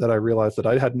that I realized that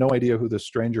I had no idea who this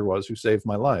stranger was who saved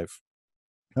my life.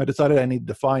 I decided I needed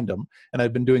to find him, and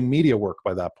I'd been doing media work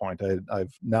by that point.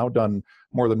 I've now done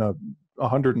more than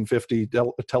 150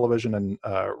 television and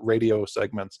radio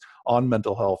segments on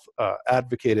mental health,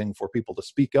 advocating for people to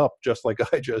speak up just like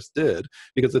I just did,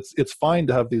 because it's fine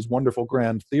to have these wonderful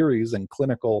grand theories and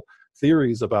clinical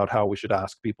theories about how we should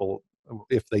ask people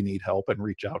if they need help and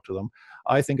reach out to them.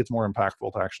 I think it's more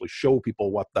impactful to actually show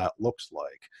people what that looks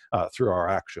like through our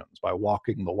actions, by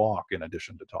walking the walk in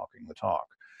addition to talking the talk.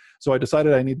 So I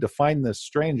decided I needed to find this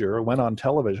stranger, went on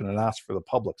television and asked for the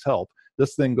public's help.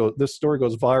 This story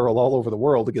goes viral all over the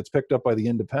world. It gets picked up by the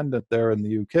Independent there in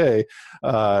the UK.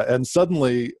 And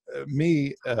suddenly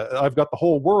I've got the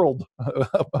whole world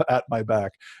at my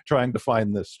back trying to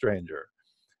find this stranger.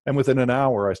 And within an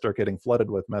hour, I start getting flooded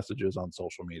with messages on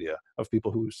social media of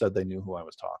people who said they knew who I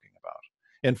was talking about.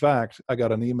 In fact, I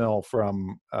got an email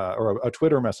from, or a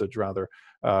Twitter message rather,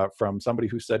 from somebody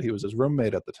who said he was his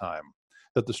roommate at the time,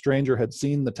 that the stranger had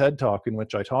seen the TED Talk in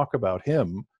which I talk about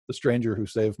him, the stranger who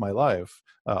saved my life,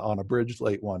 on a bridge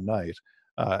late one night,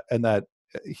 and that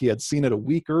he had seen it a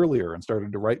week earlier and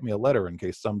started to write me a letter in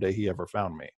case someday he ever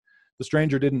found me. The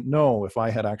stranger didn't know if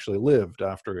I had actually lived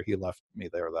after he left me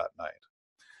there that night.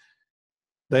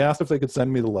 They asked if they could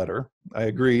send me the letter. I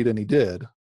agreed, and he did.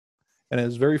 And in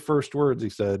his very first words, he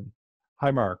said,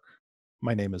 "Hi, Mark.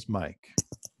 My name is Mike."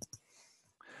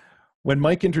 When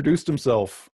Mike introduced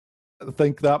himself, I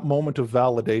think that moment of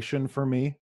validation for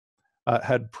me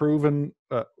had proven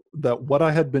that what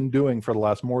I had been doing for the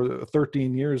last more than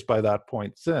 13 years by that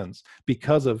point since,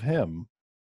 because of him,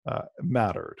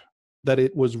 mattered, that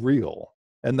it was real,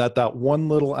 and that one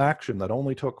little action that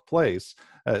only took place,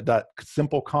 that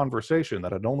simple conversation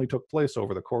that had only took place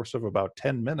over the course of about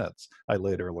 10 minutes, I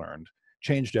later learned,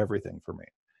 changed everything for me.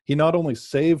 He not only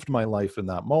saved my life in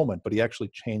that moment, but he actually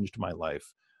changed my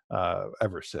life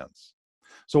ever since.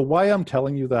 So why I'm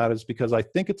telling you that is because I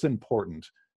think it's important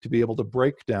to be able to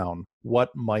break down what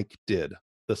Mike did.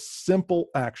 The simple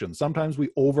action. Sometimes we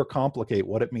overcomplicate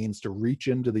what it means to reach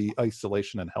into the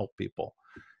isolation and help people.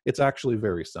 It's actually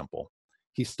very simple.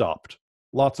 He stopped.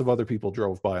 Lots of other people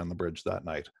drove by on the bridge that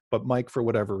night, but Mike, for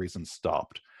whatever reason,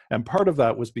 stopped. And part of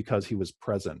that was because he was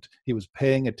present. He was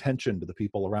paying attention to the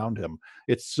people around him.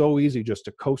 It's so easy just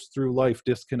to coast through life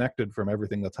disconnected from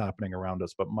everything that's happening around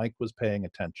us, but Mike was paying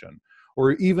attention.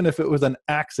 Or even if it was an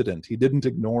accident, he didn't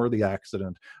ignore the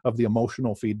accident of the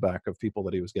emotional feedback of people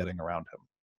that he was getting around him.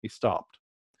 He stopped.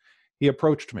 He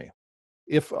approached me.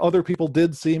 If other people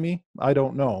did see me, I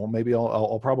don't know. Maybe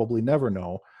I'll probably never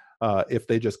know if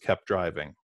they just kept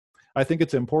driving. I think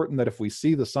it's important that if we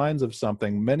see the signs of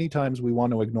something, many times we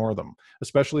want to ignore them,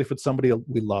 especially if it's somebody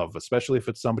we love, especially if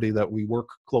it's somebody that we work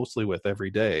closely with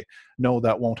every day. No,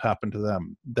 that won't happen to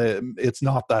them. It's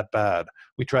not that bad.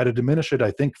 We try to diminish it,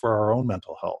 I think, for our own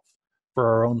mental health, for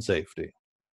our own safety.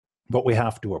 But we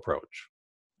have to approach.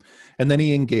 And then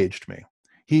he engaged me.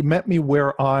 He met me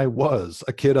where I was,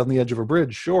 a kid on the edge of a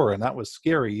bridge, sure, and that was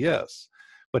scary, yes.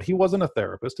 But he wasn't a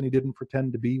therapist, and he didn't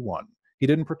pretend to be one. He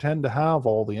didn't pretend to have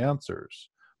all the answers.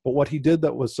 But what he did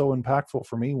that was so impactful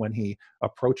for me when he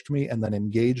approached me and then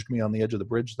engaged me on the edge of the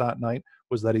bridge that night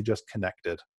was that he just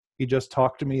connected. He just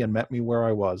talked to me and met me where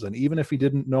I was. And even if he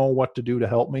didn't know what to do to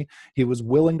help me, he was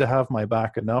willing to have my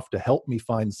back enough to help me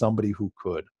find somebody who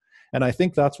could. And I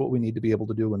think that's what we need to be able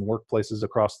to do in workplaces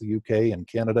across the UK and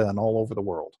Canada and all over the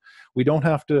world. We don't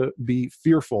have to be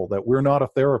fearful that we're not a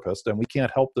therapist and we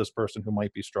can't help this person who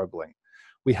might be struggling.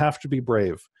 We have to be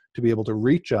brave to be able to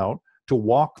reach out, to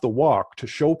walk the walk, to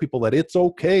show people that it's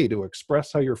okay to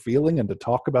express how you're feeling and to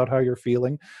talk about how you're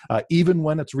feeling, even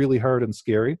when it's really hard and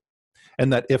scary.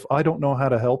 And that if I don't know how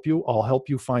to help you, I'll help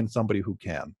you find somebody who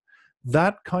can.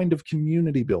 That kind of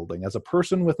community building as a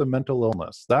person with a mental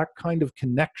illness, that kind of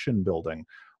connection building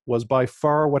was by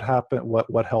far what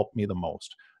helped me the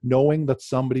most, knowing that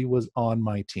somebody was on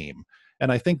my team.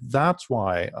 And I think that's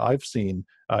why I've seen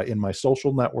in my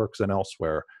social networks and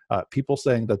elsewhere, people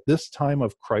saying that this time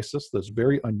of crisis, this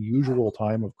very unusual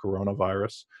time of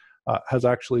coronavirus, has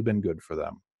actually been good for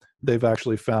them. They've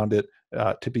actually found it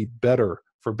to be better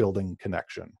for building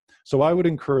connection. So I would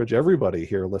encourage everybody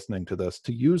here listening to this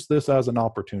to use this as an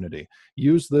opportunity.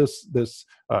 Use this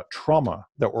trauma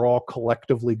that we're all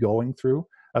collectively going through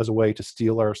as a way to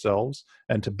steel ourselves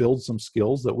and to build some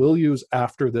skills that we'll use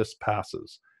after this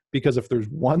passes. Because if there's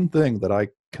one thing that I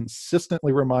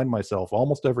consistently remind myself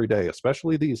almost every day,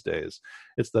 especially these days,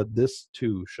 it's that this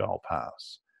too shall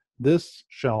pass. This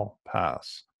shall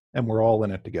pass. And we're all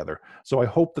in it together. So I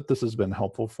hope that this has been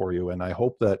helpful for you. And I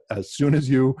hope that as soon as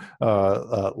you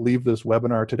leave this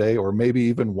webinar today, or maybe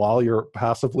even while you're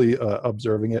passively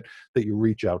observing it, that you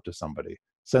reach out to somebody.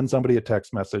 Send somebody a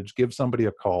text message, give somebody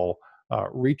a call,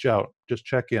 reach out, just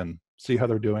check in, see how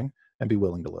they're doing, and be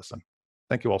willing to listen.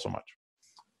 Thank you all so much.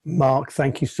 Mark,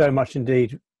 thank you so much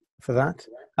indeed for that.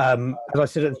 As I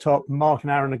said at the top, Mark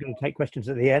and Aaron are going to take questions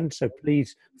at the end, so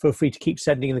please feel free to keep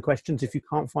sending in the questions. If you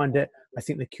can't find it, I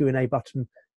think the Q&A button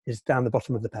is down the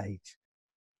bottom of the page.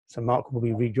 So Mark will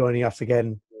be rejoining us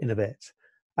again in a bit.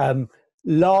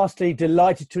 Lastly,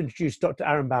 delighted to introduce Dr.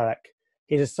 Aaron Barak.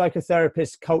 He's a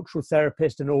psychotherapist, cultural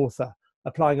therapist, and author,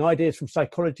 applying ideas from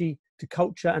psychology to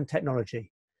culture and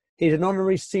technology. He's an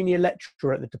honorary senior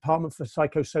lecturer at the Department for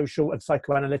Psychosocial and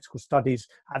Psychoanalytical Studies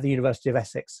at the University of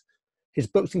Essex. His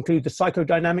books include The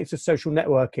Psychodynamics of Social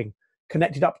Networking,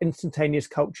 Connected Up Instantaneous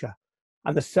Culture,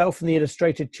 and the Self and the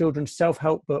Illustrated Children's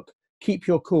Self-Help book, Keep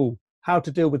Your Cool, How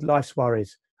to Deal with Life's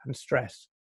Worries and Stress.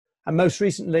 And most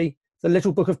recently, The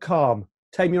Little Book of Calm,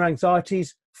 Tame Your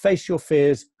Anxieties, Face Your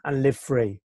Fears, and Live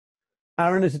Free.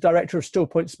 Aaron is the director of Still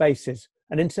Point Spaces,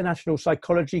 an international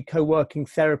psychology, co-working,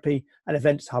 therapy, and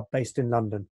events hub based in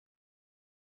London.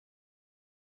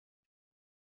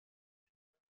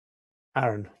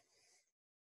 Aaron.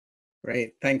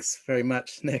 Great. Thanks very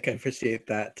much, Nick. I appreciate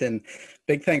that. And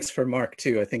big thanks for Mark,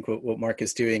 too. I think what Mark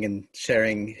is doing and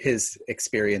sharing his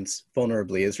experience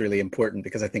vulnerably is really important,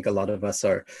 because I think a lot of us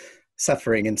are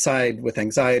suffering inside with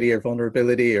anxiety or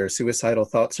vulnerability or suicidal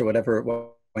thoughts or whatever it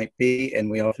might be.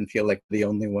 And we often feel like the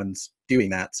only ones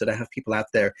doing that. So to have people out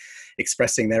there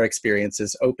expressing their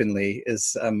experiences openly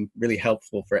is really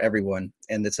helpful for everyone.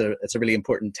 And it's a really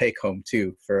important take home,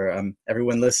 too, for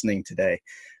everyone listening today.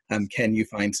 Can you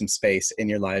find some space in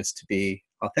your lives to be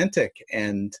authentic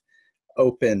and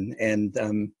open and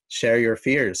share your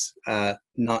fears,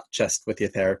 not just with your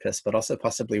therapist, but also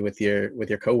possibly with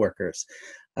your coworkers?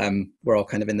 We're all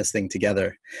kind of in this thing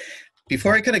together.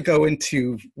 Before I kind of go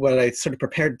into what I sort of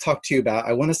prepared to talk to you about,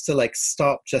 I want us to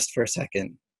stop just for a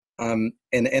second and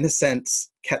in a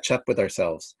sense, catch up with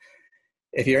ourselves.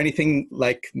 If you're anything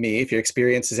like me, if your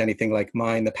experience is anything like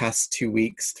mine, the past 2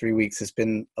 weeks, 3 weeks has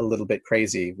been a little bit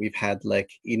crazy. We've had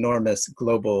enormous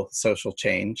global social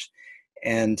change,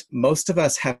 and most of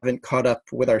us haven't caught up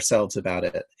with ourselves about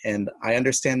it. And I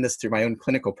understand this through my own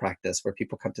clinical practice, where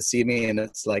people come to see me and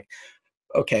it's like,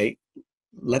 okay,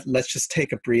 let's just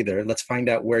take a breather. Let's find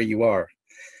out where you are.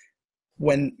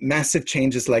 When massive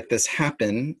changes like this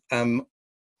happen,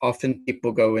 often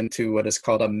people go into what is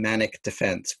called a manic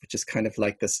defense, which is kind of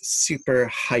like this super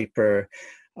hyper,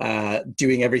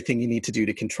 doing everything you need to do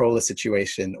to control a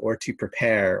situation or to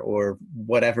prepare or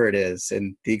whatever it is.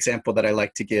 And the example that I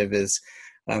like to give is,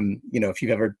 if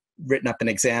you've ever written up an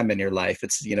exam in your life.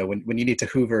 It's, you know, when you need to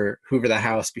hoover the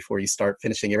house before you start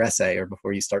finishing your essay or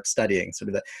before you start studying,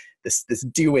 sort of this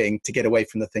doing to get away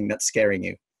from the thing that's scaring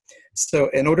you. So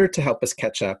in order to help us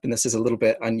catch up, and this is a little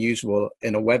bit unusual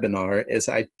in a webinar, is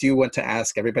I do want to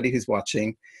ask everybody who's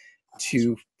watching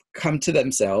to come to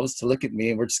themselves, to look at me,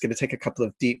 and we're just going to take a couple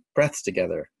of deep breaths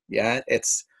together. Yeah,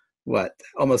 it's what,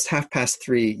 almost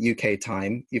 3:30 UK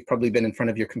time. You've probably been in front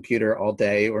of your computer all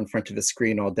day or in front of a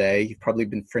screen all day. You've probably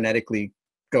been frenetically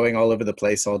going all over the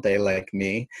place all day like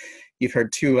me. You've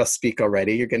heard two of us speak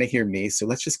already. You're going to hear me. So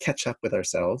let's just catch up with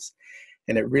ourselves.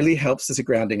 And it really helps as a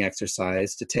grounding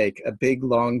exercise to take a big,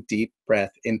 long, deep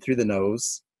breath in through the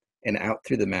nose and out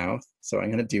through the mouth. So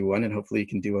I'm going to do one, and hopefully you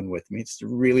can do one with me. Just a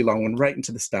really long one right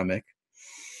into the stomach.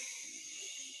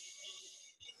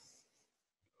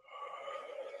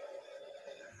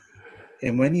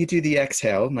 And when you do the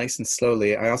exhale, nice and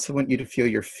slowly, I also want you to feel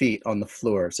your feet on the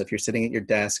floor. So if you're sitting at your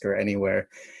desk or anywhere,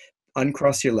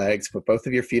 uncross your legs, put both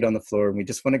of your feet on the floor, and we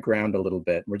just want to ground a little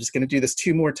bit. We're just going to do this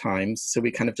 2 more times, so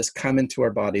we kind of just come into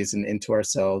our bodies and into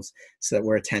ourselves so that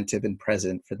we're attentive and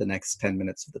present for the next 10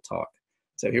 minutes of the talk.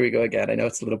 So here we go again. I know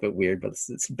it's a little bit weird, but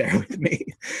it's bear with me.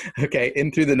 Okay,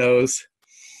 in through the nose.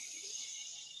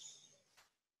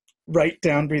 Right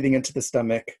down, breathing into the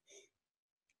stomach.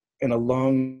 And a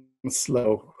long,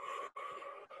 slow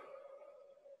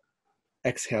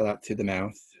exhale out through the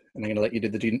mouth. And I'm going to let you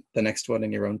do the next one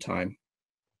in your own time.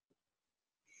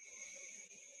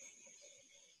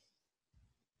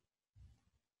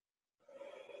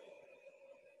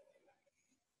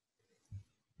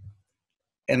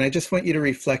 And I just want you to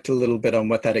reflect a little bit on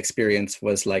what that experience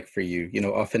was like for you. You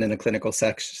know, often in a clinical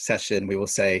session, we will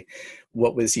say,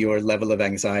 what was your level of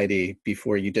anxiety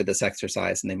before you did this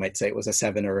exercise? And they might say it was a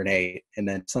 7 or an 8. And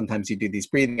then sometimes you do these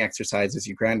breathing exercises,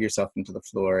 you ground yourself into the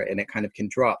floor, and it kind of can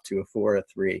drop to a 4 or a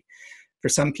 3. For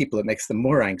some people, it makes them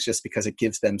more anxious because it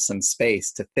gives them some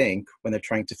space to think when they're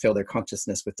trying to fill their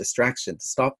consciousness with distraction, to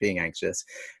stop being anxious.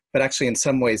 But actually, in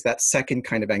some ways, that second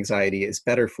kind of anxiety is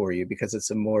better for you because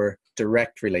it's a more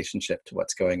direct relationship to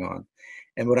what's going on.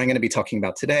 And what I'm going to be talking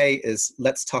about today is,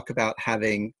 let's talk about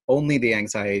having only the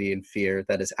anxiety and fear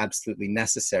that is absolutely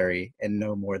necessary and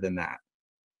no more than that.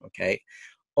 Okay?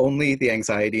 Only the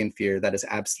anxiety and fear that is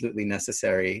absolutely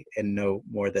necessary and no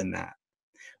more than that.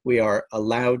 We are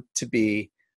allowed to be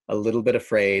a little bit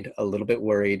afraid, a little bit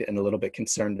worried, and a little bit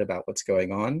concerned about what's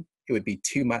going on. It would be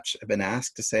too much of an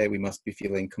ask to say we must be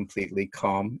feeling completely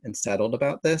calm and settled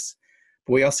about this,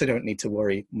 but we also don't need to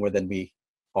worry more than we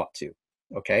ought to,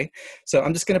 okay? So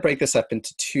I'm just gonna break this up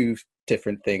into 2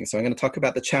 different things. So I'm gonna talk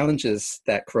about the challenges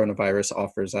that coronavirus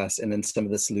offers us, and then some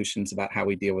of the solutions about how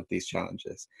we deal with these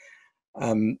challenges.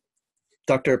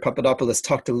 Dr. Papadopoulos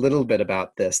talked a little bit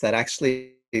about this, that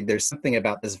actually there's something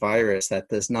about this virus that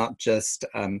does not just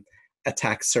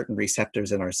attack certain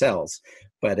receptors in our cells,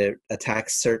 but it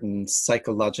attacks certain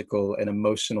psychological and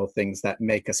emotional things that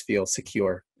make us feel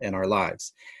secure in our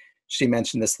lives. She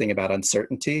mentioned this thing about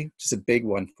uncertainty, which is a big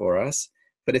one for us.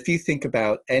 But if you think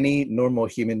about any normal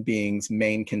human being's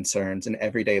main concerns in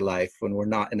everyday life, when we're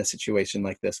not in a situation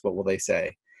like this, what will they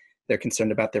say? They're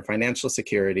concerned about their financial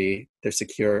security,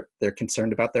 they're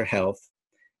concerned about their health,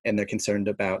 and they're concerned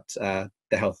about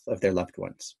the health of their loved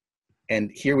ones.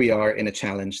 And here we are in a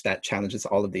challenge that challenges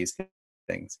all of these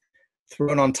things.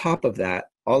 Thrown on top of that,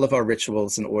 all of our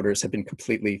rituals and orders have been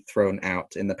completely thrown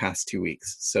out in the past 2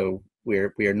 weeks. So we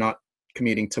are not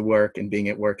commuting to work and being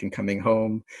at work and coming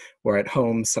home. We're at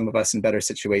home, some of us in better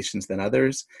situations than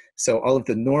others. So all of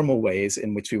the normal ways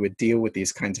in which we would deal with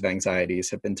these kinds of anxieties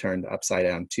have been turned upside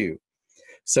down too.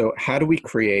 So how do we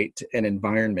create an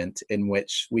environment in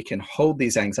which we can hold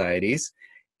these anxieties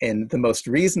in the most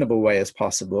reasonable way as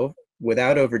possible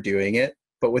without overdoing it,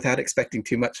 but without expecting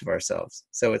too much of ourselves?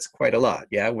 So it's quite a lot.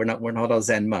 Yeah, we're not all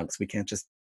Zen monks. We can't just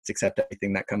accept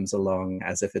everything that comes along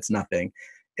as if it's nothing.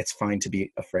 It's fine to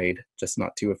be afraid, just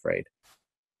not too afraid.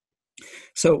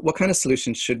 So what kind of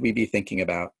solutions should we be thinking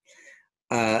about?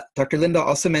 Dr. Linda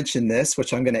also mentioned this,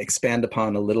 which I'm going to expand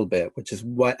upon a little bit, which is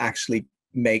what actually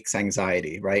makes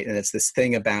anxiety, right? And it's this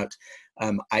thing about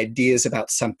ideas about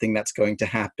something that's going to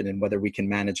happen and whether we can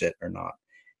manage it or not.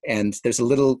 And there's a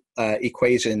little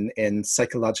equation in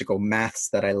psychological maths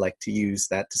that I like to use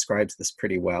that describes this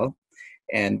pretty well.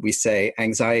 And we say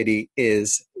anxiety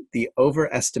is the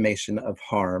overestimation of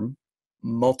harm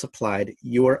multiplied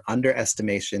your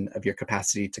underestimation of your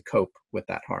capacity to cope with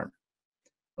that harm.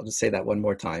 I'll just say that one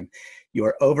more time.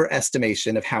 Your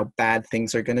overestimation of how bad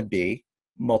things are going to be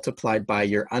multiplied by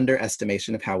your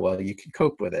underestimation of how well you can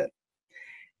cope with it.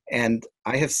 And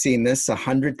I have seen this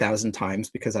 100,000 times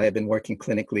because I have been working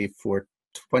clinically for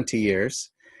 20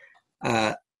 years.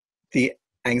 the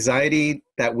anxiety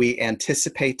that we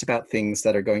anticipate about things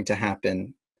that are going to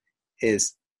happen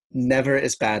is never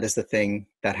as bad as the thing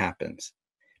that happens.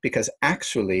 Because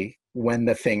actually, when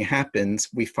the thing happens,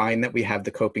 we find that we have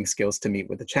the coping skills to meet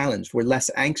with the challenge. We're less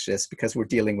anxious because we're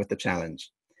dealing with the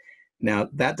challenge. Now,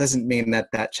 that doesn't mean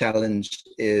that that challenge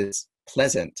is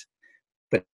pleasant,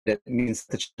 but it means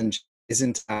the challenge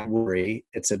isn't about worry,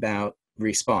 it's about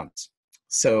response.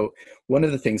 So one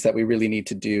of the things that we really need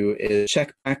to do is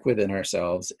check back within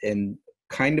ourselves and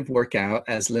kind of work out,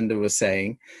 as Linda was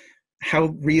saying,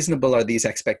 how reasonable are these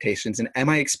expectations? And am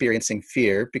I experiencing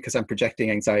fear because I'm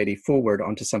projecting anxiety forward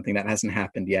onto something that hasn't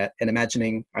happened yet and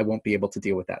imagining I won't be able to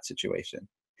deal with that situation?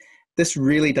 This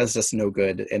really does us no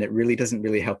good, and it really doesn't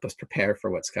really help us prepare for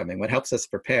what's coming. What helps us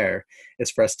prepare is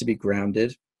for us to be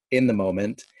grounded in the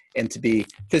moment and to be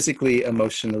physically,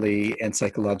 emotionally, and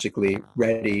psychologically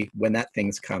ready when that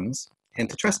thing comes, and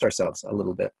to trust ourselves a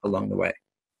little bit along the way.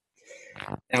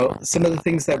 Now, some of the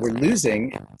things that we're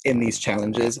losing in these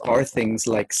challenges are things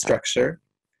like structure,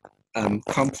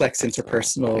 complex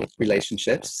interpersonal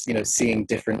relationships, seeing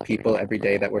different people every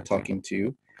day that we're talking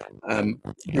to,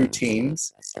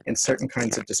 routines, and certain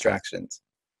kinds of distractions.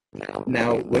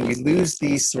 Now, when you lose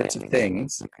these sorts of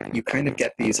things, you kind of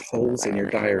get these holes in your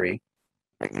diary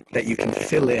that you can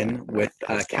fill in with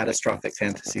catastrophic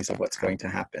fantasies of what's going to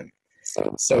happen.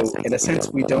 So in a sense,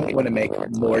 we don't want to make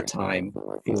more time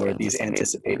for these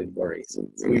anticipated worries.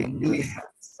 So we really have to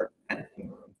start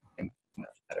planning much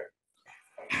better.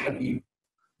 How do you...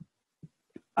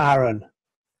 Aaron,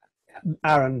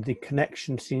 the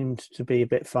connection seems to be a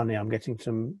bit funny. I'm getting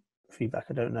some feedback.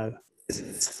 I don't know.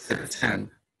 Is it 10?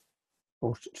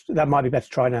 Or that might be better.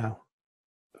 Try now.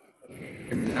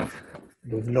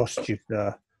 We've lost you,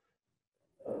 sir.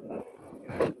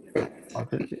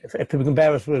 If people can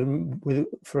bear us with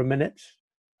for a minute,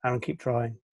 Aaron, keep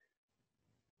trying.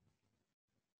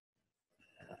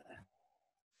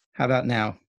 How about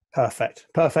now? Perfect.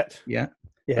 Yeah?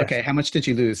 Yes. Okay, how much did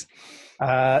you lose?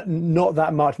 Not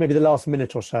that much, maybe the last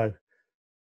minute or so.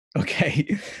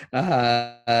 Okay.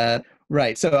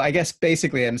 Right. So I guess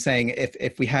basically I'm saying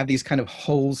if we have these kind of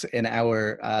holes in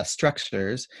our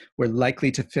structures, we're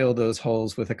likely to fill those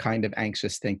holes with a kind of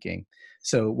anxious thinking.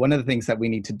 So one of the things that we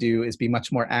need to do is be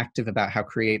much more active about how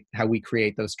we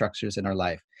create those structures in our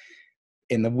life.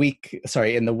 In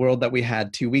the world that we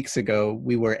had 2 weeks ago,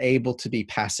 we were able to be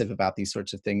passive about these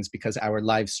sorts of things because our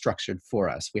lives structured for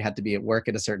us. We had to be at work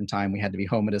at a certain time. We had to be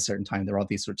home at a certain time. There were all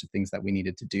these sorts of things that we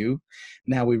needed to do.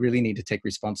 Now we really need to take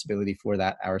responsibility for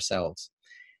that ourselves.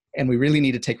 And we really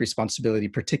need to take responsibility,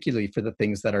 particularly for the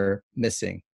things that are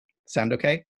missing. Sound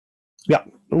okay? Yeah,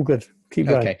 all good. Keep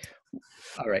going. Okay.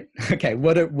 All right. Okay.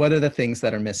 What are the things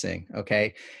that are missing?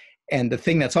 Okay. And the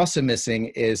thing that's also missing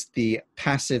is the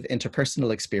passive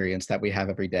interpersonal experience that we have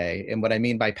every day. And what I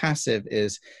mean by passive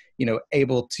is,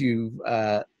 able to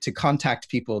contact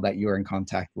people that you're in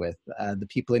contact with, the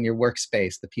people in your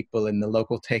workspace, the people in the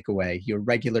local takeaway, your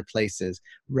regular places,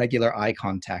 regular eye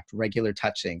contact, regular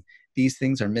touching. These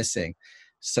things are missing.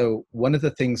 So one of the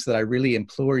things that I really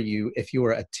implore you, if you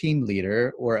are a team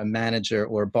leader or a manager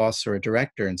or a boss or a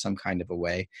director in some kind of a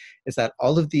way, is that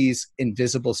all of these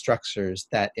invisible structures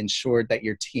that ensured that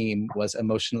your team was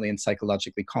emotionally and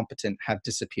psychologically competent have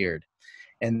disappeared.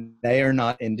 And they are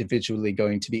not individually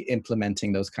going to be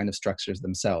implementing those kind of structures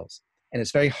themselves. And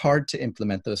it's very hard to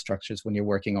implement those structures when you're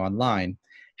working online.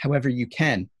 However, you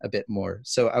can a bit more.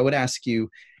 So I would ask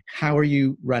you, how are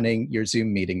you running your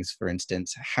Zoom meetings, for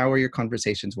instance? How are your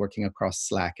conversations working across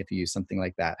Slack if you use something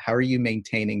like that? How are you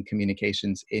maintaining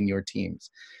communications in your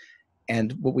teams?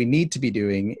 And what we need to be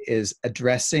doing is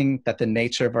addressing that the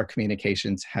nature of our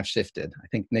communications have shifted. I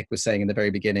think Nick was saying in the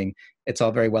very beginning, it's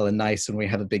all very well and nice when we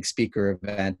have a big speaker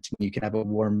event and you can have a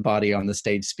warm body on the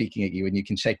stage speaking at you and you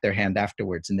can shake their hand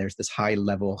afterwards and there's this high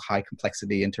level, high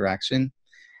complexity interaction.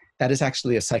 That is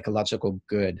actually a psychological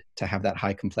good to have that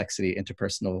high complexity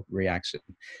interpersonal reaction.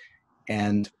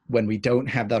 And when we don't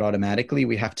have that automatically,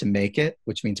 we have to make it,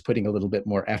 which means putting a little bit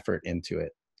more effort into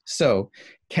it. So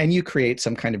can you create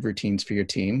some kind of routines for your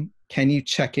team? Can you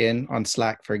check in on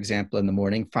Slack, for example, in the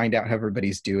morning, find out how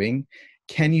everybody's doing?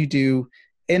 Can you do,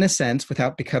 in a sense,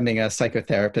 without becoming a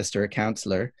psychotherapist or a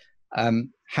counselor,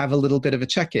 have a little bit of a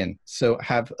check-in? So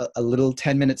have a little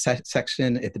 10-minute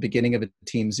section at the beginning of a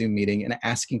team Zoom meeting and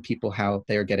asking people how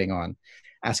they're getting on,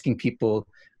 asking people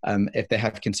if they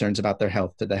have concerns about their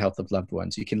health or the health of loved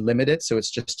ones. You can limit it so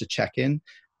it's just a check-in,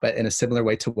 but in a similar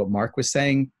way to what Mark was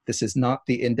saying, this is not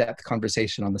the in-depth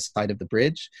conversation on the side of the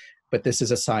bridge, but this is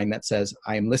a sign that says,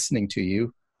 I am listening to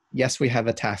you. Yes, we have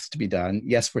a task to be done.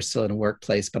 Yes, we're still in a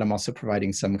workplace, but I'm also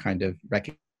providing some kind of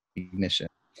recognition.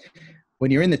 when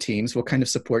you're in the teams, what kind of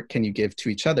support can you give to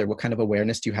each other? What kind of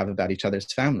awareness do you have about each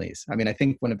other's families? I mean, I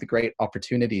think one of the great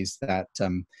opportunities that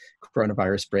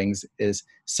coronavirus brings is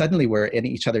suddenly we're in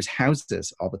each other's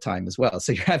houses all the time as well.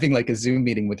 So you're having like a Zoom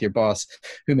meeting with your boss,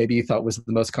 who maybe you thought was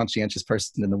the most conscientious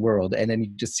person in the world. And then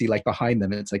you just see like behind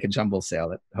them, it's like a jumble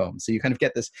sale at home. So you kind of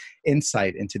get this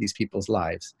insight into these people's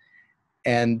lives.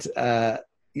 And a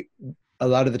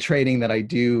lot of the training that I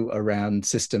do around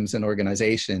systems and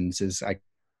organizations is I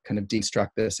kind of deconstruct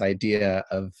this idea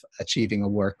of achieving a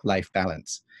work-life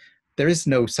balance. There is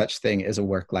no such thing as a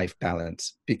work-life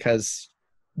balance, because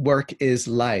work is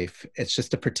life. It's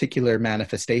just a particular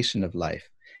manifestation of life.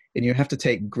 And you have to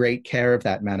take great care of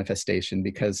that manifestation,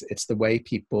 because it's the way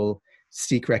people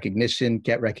seek recognition,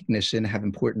 get recognition, have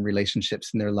important relationships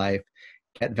in their life,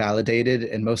 get validated,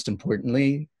 and most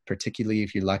importantly, particularly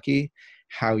if you're lucky,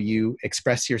 how you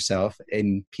express yourself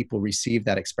and people receive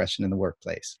that expression in the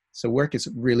workplace. So work is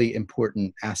a really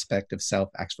important aspect of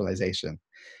self-actualization.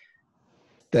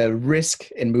 The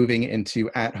risk in moving into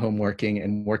at-home working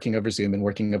and working over Zoom and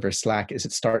working over Slack is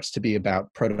it starts to be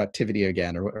about productivity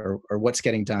again, or what's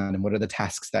getting done and what are the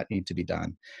tasks that need to be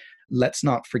done. Let's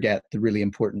not forget the really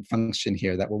important function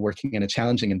here, that we're working in a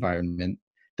challenging environment,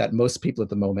 that most people at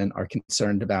the moment are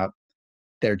concerned about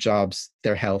their jobs,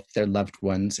 their health, their loved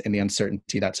ones, and the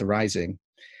uncertainty that's arising.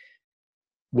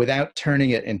 Without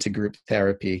turning it into group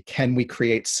therapy, can we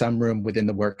create some room within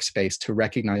the workspace to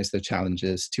recognize the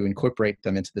challenges, to incorporate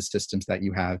them into the systems that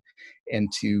you have, and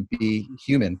to be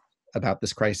human about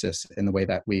this crisis in the way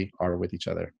that we are with each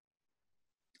other?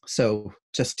 So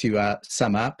just to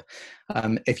sum up,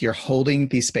 if you're holding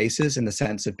these spaces in the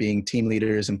sense of being team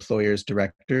leaders, employers,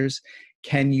 directors,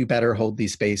 can you better hold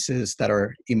these spaces that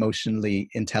are emotionally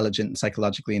intelligent and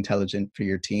psychologically intelligent for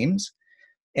your teams?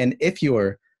 And if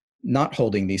you're not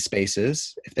holding these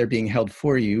spaces, if they're being held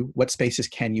for you, what spaces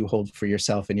can you hold for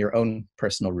yourself in your own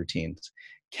personal routines?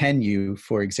 Can you,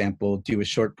 for example, do a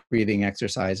short breathing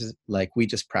exercise like we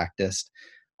just practiced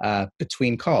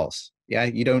between calls? Yeah,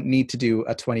 you don't need to do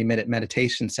a 20-minute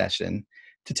meditation session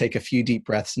to take a few deep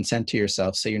breaths and center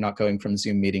yourself so you're not going from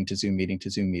Zoom meeting to Zoom meeting to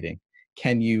Zoom meeting.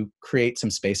 Can you create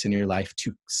some space in your life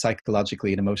to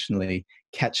psychologically and emotionally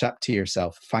catch up to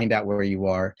yourself, find out where you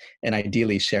are, and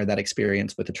ideally share that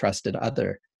experience with a trusted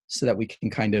other, so that we can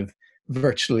kind of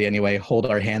virtually anyway hold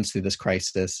our hands through this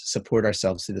crisis, support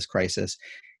ourselves through this crisis,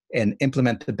 and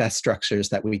implement the best structures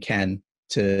that we can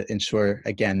to ensure,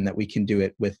 again, that we can do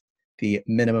it with the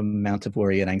minimum amount of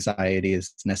worry and anxiety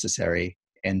is necessary,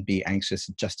 and be anxious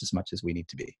just as much as we need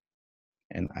to be.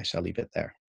 And I shall leave it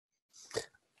there.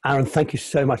 Aaron, thank you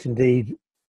so much indeed.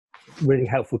 Really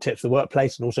helpful tips for the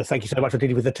workplace, and also thank you so much for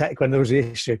dealing with the tech when there was an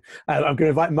issue. I'm going to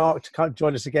invite Mark to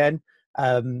join us again,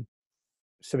 so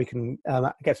we can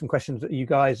get some questions at you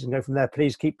guys and go from there.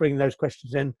 Please keep bringing those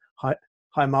questions in.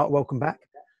 Hi, Mark. Welcome back.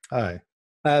 Hi.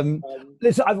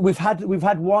 Listen, we've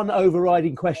had one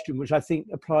overriding question, which I think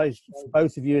applies for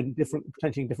both of you in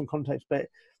potentially different contexts, but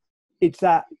it's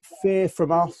that fear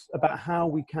from us about how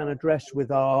we can address with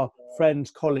our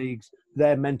friends, colleagues,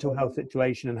 their mental health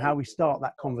situation, and how we start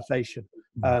that conversation.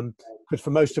 Because for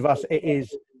most of us, it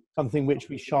is something which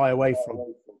we shy away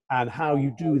from. And how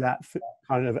you do that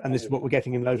kind of, and this is what we're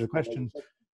getting in loads of questions,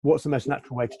 what's the most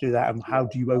natural way to do that, and how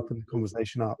do you open the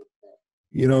conversation up?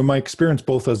 You know, in my experience,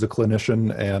 both as a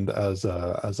clinician and as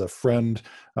a friend,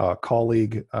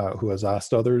 colleague who has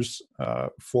asked others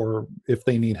for if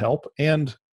they need help,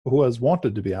 and who has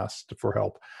wanted to be asked for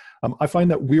help, I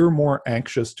find that we're more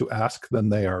anxious to ask than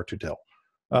they are to tell.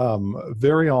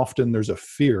 Very often there's a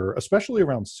fear, especially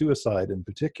around suicide in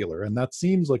particular, and that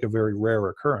seems like a very rare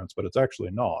occurrence, but it's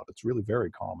actually not. It's really very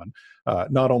common.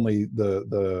 Not only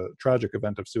the tragic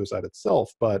event of suicide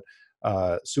itself, but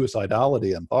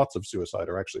suicidality and thoughts of suicide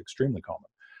are actually extremely common.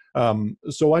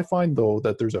 So I find, though,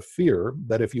 that there's a fear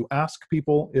that if you ask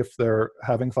people if they're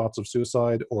having thoughts of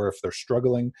suicide, or if they're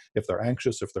struggling, if they're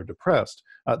anxious, if they're depressed,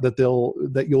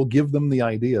 that you'll give them the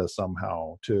idea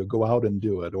somehow to go out and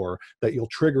do it, or that you'll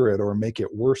trigger it or make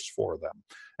it worse for them.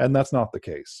 And that's not the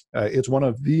case. It's one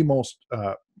of the most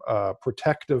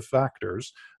protective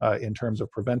factors in terms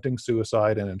of preventing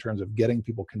suicide and in terms of getting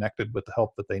people connected with the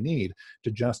help that they need,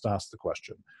 to just ask the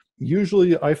question.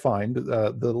 Usually I find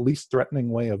the least threatening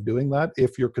way of doing that,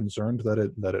 if you're concerned that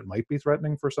it might be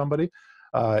threatening for somebody,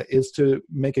 is to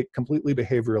make it completely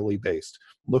behaviorally based,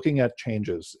 looking at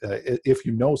changes. If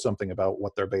you know something about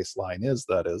what their baseline is,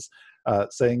 that is,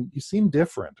 saying, you seem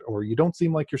different, or you don't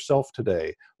seem like yourself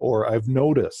today, or I've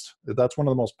noticed. That's one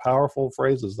of the most powerful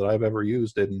phrases that I've ever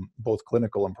used in both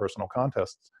clinical and personal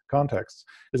contexts,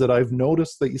 is that I've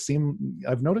noticed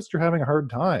you're having a hard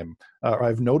time, or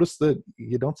I've noticed that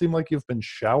you don't seem like you've been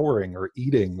showering or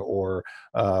eating, or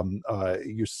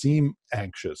you seem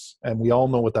anxious. And we all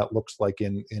know what that looks like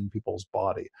in people's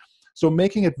body. So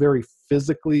making it very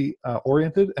physically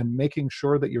oriented, and making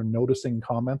sure that you're noticing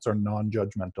comments are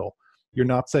non-judgmental. You're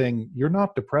not saying, you're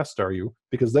not depressed, are you?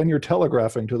 Because then you're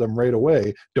telegraphing to them right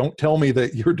away, don't tell me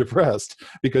that you're depressed,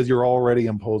 because you're already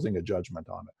imposing a judgment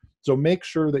on it. So make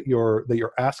sure that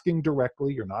you're asking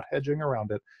directly, you're not hedging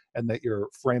around it, and that you're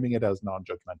framing it as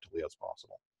non-judgmentally as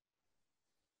possible.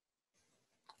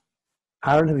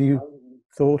 Aaron, have you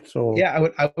thoughts? Or Yeah,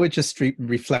 I would just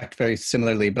reflect very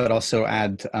similarly, but also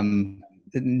add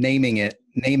naming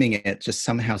it just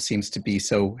somehow seems to be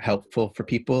so helpful for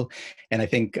people. And I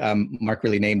think Mark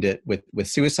really named it with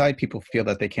suicide. People feel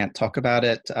that they can't talk about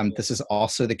it. This is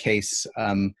also the case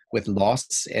with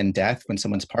loss and death. When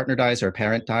someone's partner dies or a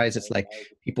parent dies, it's like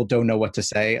people don't know what to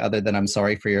say other than "I'm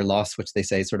sorry for your loss," which they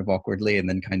say sort of awkwardly and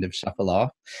then kind of shuffle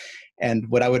off. And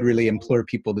what I would really implore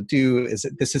people to do is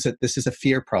that this is a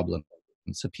fear problem.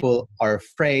 So people are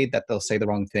afraid that they'll say the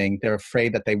wrong thing. They're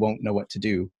afraid that they won't know what to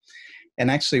do. And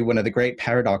actually, one of the great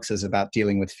paradoxes about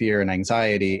dealing with fear and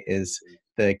anxiety is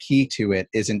the key to it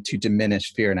isn't to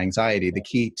diminish fear and anxiety. The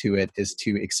key to it is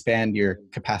to expand your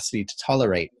capacity to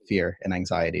tolerate fear and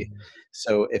anxiety.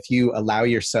 So if you allow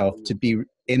yourself to be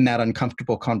in that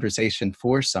uncomfortable conversation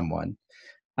for someone,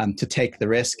 to take the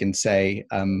risk and say,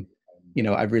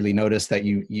 I've really noticed that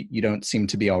you don't seem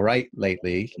to be all right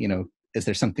lately. Is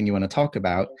there something you want to talk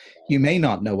about? You may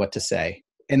not know what to say.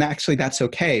 And actually that's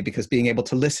okay, because being able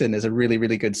to listen is a really,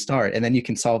 really good start. And then you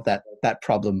can solve that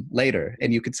problem later.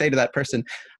 And you could say to that person,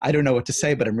 I don't know what to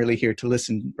say, but I'm really here to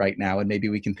listen right now. And maybe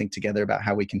we can think together about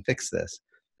how we can fix this.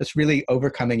 It's really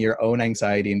overcoming your own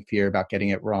anxiety and fear about getting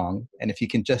it wrong. And if you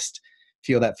can just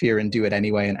feel that fear and do it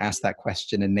anyway and ask that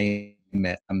question and name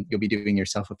it, you'll be doing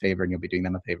yourself a favor, and you'll be doing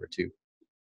them a favor too.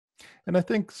 And I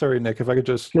think, sorry, Nick, if I could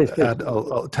just please. add,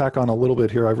 I'll tack on a little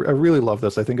bit here. I really love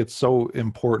this. I think it's so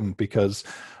important because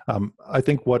I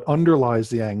think what underlies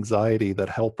the anxiety that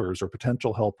helpers or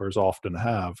potential helpers often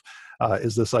have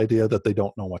is this idea that they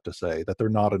don't know what to say, that they're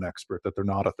not an expert, that they're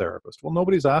not a therapist. Well,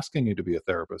 nobody's asking you to be a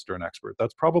therapist or an expert.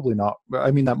 That's probably not,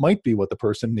 that might be what the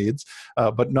person needs,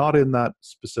 but not in that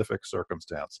specific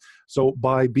circumstance. So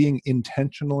by being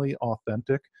intentionally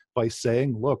authentic, by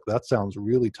saying, look, that sounds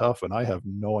really tough and I have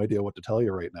no idea what to tell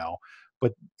you right now.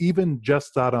 But even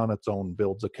just that on its own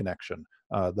builds a connection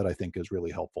that I think is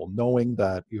really helpful. Knowing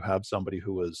that you have somebody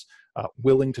who is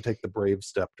willing to take the brave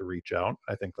step to reach out,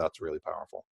 I think that's really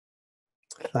powerful.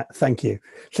 Thank you.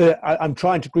 So I'm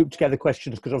trying to group together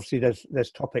questions because obviously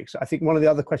there's topics. I think one of the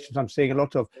other questions I'm seeing a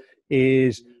lot of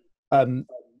is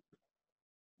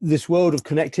this world of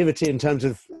connectivity in terms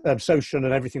of social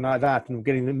and everything like that, and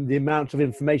getting the amount of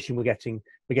information we're getting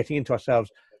into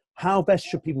ourselves. How best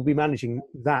should people be managing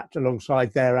that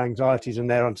alongside their anxieties and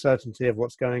their uncertainty of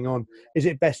what's going on? Is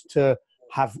it best to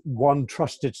have one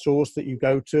trusted source that you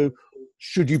go to?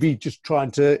 Should you be just trying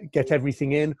to get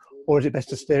everything in, or is it best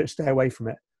to stay away from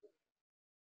it?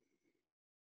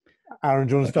 Aaron,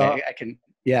 do you want to start?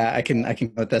 I can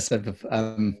go with this. I have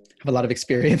a lot of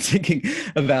experience thinking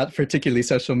about particularly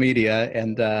social media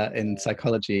and in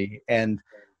psychology. And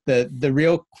the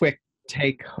real quick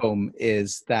take home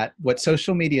is that what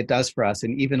social media does for us,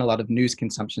 and even a lot of news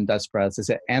consumption does for us, is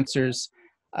it answers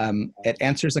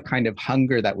a kind of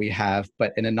hunger that we have,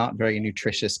 but in a not very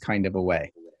nutritious kind of a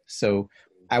way. So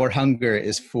our hunger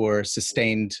is for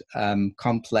sustained,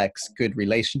 complex, good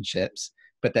relationships.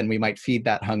 But then we might feed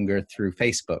that hunger through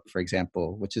Facebook, for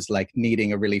example, which is like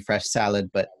needing a really fresh salad,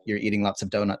 but you're eating lots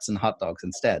of donuts and hot dogs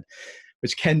instead,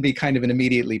 which can be kind of an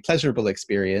immediately pleasurable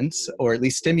experience, or at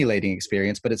least stimulating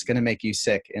experience, but it's going to make you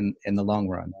sick in the long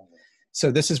run. So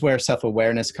this is where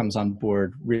self-awareness comes on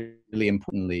board really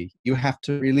importantly. You have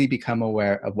to really become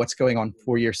aware of what's going on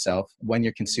for yourself when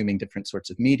you're consuming different sorts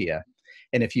of media.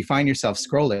 And if you find yourself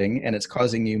scrolling and it's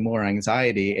causing you more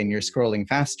anxiety and you're scrolling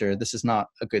faster, this is not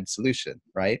a good solution,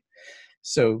 right?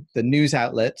 So the news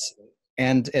outlets,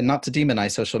 and not to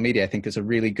demonize social media, I think there's a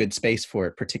really good space for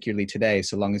it, particularly today,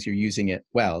 so long as you're using it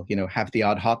well. Have the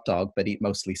odd hot dog, but eat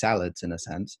mostly salads in a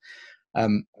sense.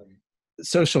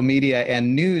 social media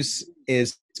and news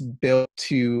is built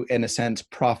to, in a sense,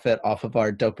 profit off of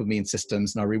our dopamine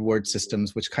systems and our reward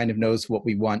systems, which kind of knows what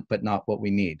we want, but not what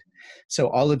we need. So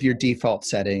all of your default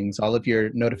settings, all of your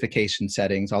notification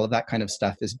settings, all of that kind of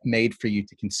stuff is made for you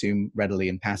to consume readily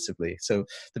and passively. So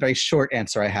the very short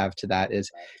answer I have to that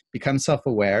is become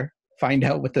self-aware, find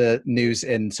out what the news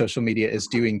and social media is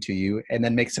doing to you, and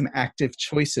then make some active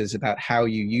choices about how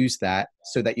you use that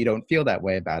so that you don't feel that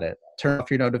way about it. Turn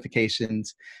off your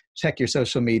notifications, check your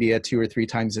social media 2 or 3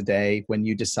 times a day when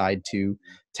you decide to,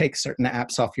 take certain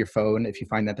apps off your phone if you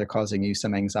find that they're causing you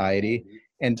some anxiety,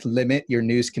 and limit your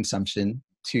news consumption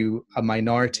to a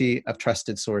minority of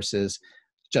trusted sources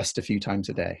just a few times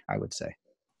a day, I would say.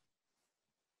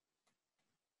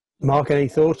 Mark, any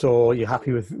thoughts, or are you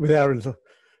happy with Aaron's?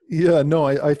 Yeah, no,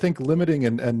 I think limiting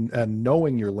and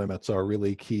knowing your limits are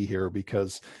really key here,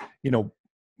 because, you know,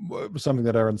 something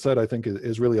that Aaron said, I think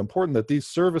is really important, that these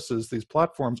services, these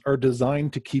platforms are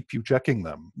designed to keep you checking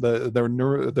them.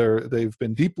 They've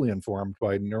been deeply informed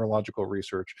by neurological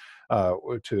research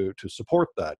to support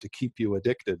that, to keep you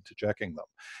addicted to checking them.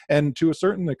 And to a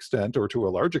certain extent, or to a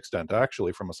large extent,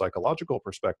 actually, from a psychological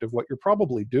perspective, what you're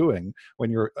probably doing when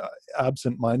you're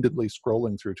absent-mindedly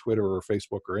scrolling through Twitter or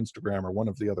Facebook or Instagram or one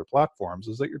of the other platforms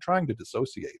is that you're trying to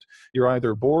dissociate. You're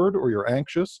either bored or you're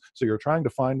anxious, so you're trying to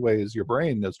find ways, your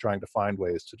brain is trying to find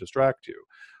ways to distract you.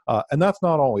 And that's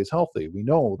not always healthy. We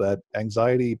know that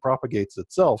anxiety propagates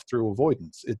itself through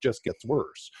avoidance. It just gets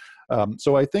worse.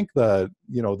 So I think that,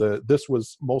 you know, this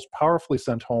was most powerfully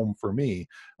sent home for me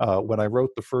when I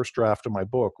wrote the first draft of my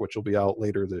book, which will be out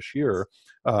later this year.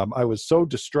 I was so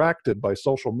distracted by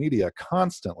social media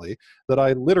constantly that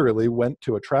I literally went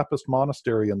to a Trappist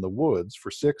monastery in the woods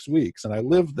for 6 weeks, and I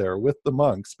lived there with the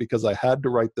monks because I had to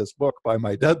write this book by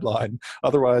my deadline.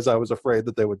 Otherwise, I was afraid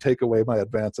that they would take away my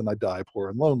advance and I'd die poor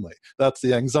and lonely. That's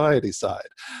the anxiety side.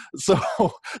 So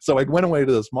I went away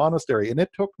to this monastery, and it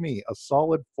took me a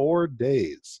solid 4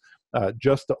 days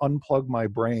just to unplug my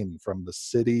brain from the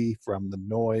city, from the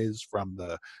noise, from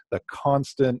the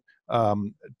constant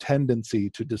tendency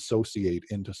to dissociate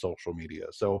into social media.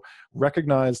 So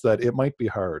recognize that it might be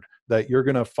hard, that you're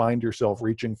going to find yourself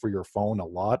reaching for your phone a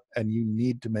lot, and you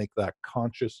need to make that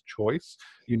conscious choice.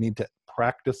 You need to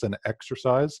practice and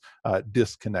exercise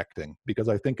disconnecting, because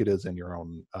I think it is in your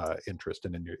own interest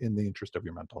and in the interest of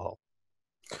your mental health.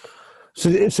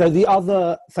 So the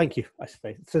other, thank you, I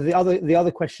suppose. So the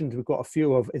other questions we've got a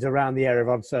few of is around the area of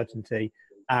uncertainty,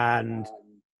 and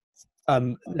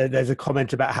there's a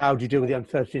comment about how do you deal with the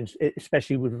uncertainty,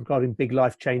 especially with regarding big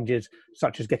life changes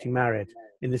such as getting married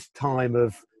in this time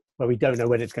of where we don't know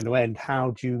when it's going to end.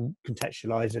 How do you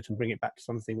contextualize it and bring it back to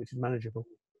something which is manageable?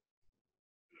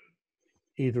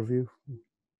 Either of you?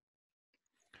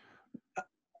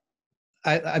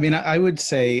 I mean, I would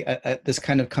say this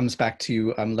kind of comes back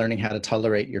to learning how to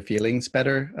tolerate your feelings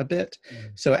better a bit.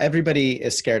 So everybody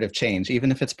is scared of change,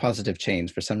 even if it's positive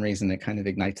change. For some reason, it kind of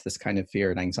ignites this kind of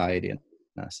fear and anxiety in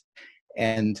us.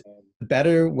 And the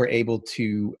better we're able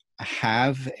to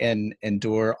have and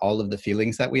endure all of the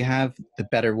feelings that we have, the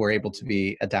better we're able to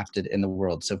be adapted in the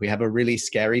world. So if we have a really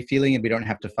scary feeling and we don't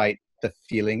have to fight the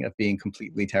feeling of being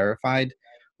completely terrified,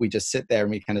 we just sit there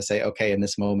and we kind of say, okay, in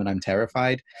this moment, I'm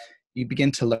terrified. You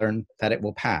begin to learn that it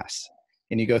will pass.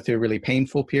 And you go through a really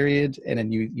painful period, and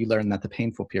then you learn that the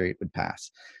painful period would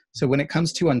pass. So when it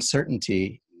comes to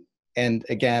uncertainty, and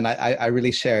again, I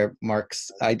really share Mark's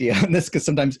idea on this, because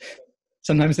sometimes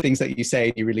things that you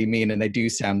say you really mean, and they do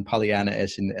sound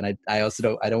Pollyanna-ish, and I also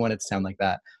don't want it to sound like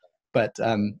that. But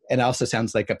and it also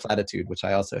sounds like a platitude, which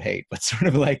I also hate, but sort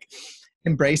of like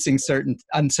embracing certain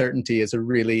uncertainty is a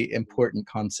really important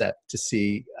concept to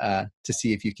see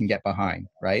if you can get behind,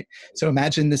 right? So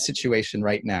imagine this situation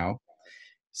right now.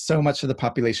 So much of the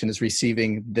population is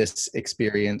receiving this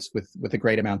experience with a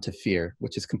great amount of fear,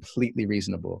 which is completely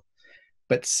reasonable.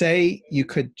 But say you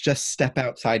could just step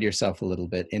outside yourself a little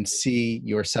bit and see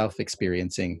yourself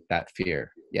experiencing that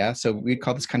fear. Yeah. So we'd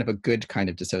call this kind of a good kind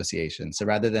of dissociation. So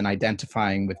rather than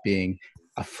identifying with being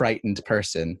a frightened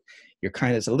person, you're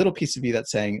kind of, it's a little piece of you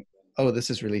that's saying, oh,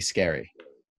 this is really scary,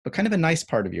 but kind of a nice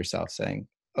part of yourself saying,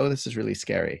 oh, this is really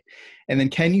scary. And then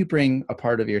can you bring a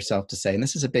part of yourself to say, and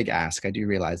this is a big ask, I do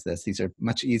realize this, these are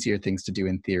much easier things to do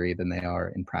in theory than they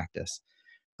are in practice,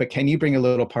 but can you bring a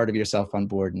little part of yourself on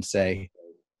board and say,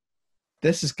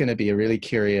 this is going to be a really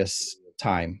curious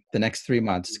time. The next 3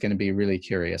 months is going to be really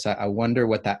curious. I wonder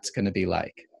what that's going to be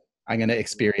like. I'm going to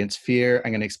experience fear.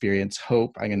 I'm going to experience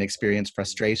hope. I'm going to experience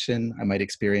frustration. I might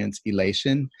experience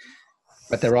elation,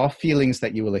 but they're all feelings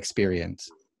that you will experience.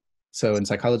 So in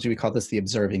psychology, we call this the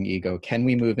observing ego. Can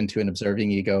we move into an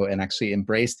observing ego and actually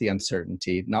embrace the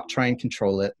uncertainty, not try and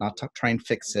control it, not try and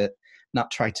fix it,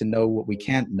 not try to know what we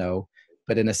can't know,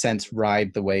 but in a sense,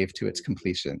 ride the wave to its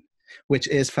completion, which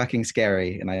is fucking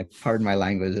scary. And I pardon my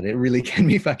language, and it really can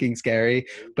be fucking scary,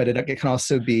 but it can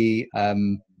also be,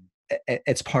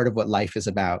 it's part of what life is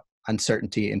about: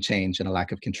 uncertainty and change and a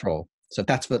lack of control. So if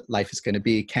that's what life is going to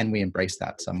be, can we embrace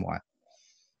that somewhat?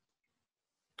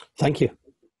 Thank you.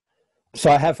 So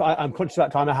I'm conscious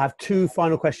about time. I have two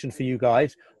final questions for you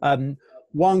guys.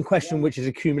 One question, which is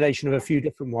accumulation of a few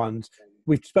different ones.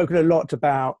 We've spoken a lot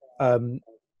about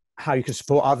how you can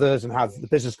support others and how the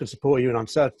business can support you and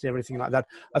uncertainty, everything like that.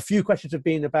 A few questions have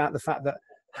been about the fact that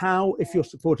how, if you're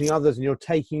supporting others and you're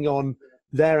taking on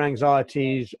their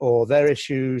anxieties or their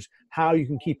issues, how you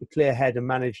can keep a clear head and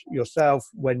manage yourself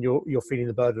when you're feeling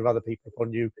the burden of other people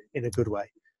upon you in a good way.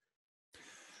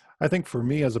 I think for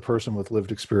me, as a person with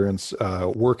lived experience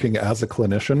working as a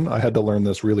clinician, I had to learn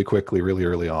this really quickly, really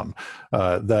early on,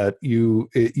 that you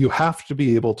have to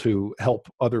be able to help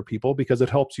other people because it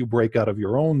helps you break out of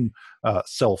your own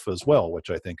self as well,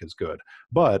 which I think is good.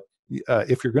 But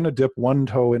if you're going to dip one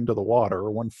toe into the water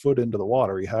or one foot into the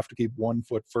water, you have to keep one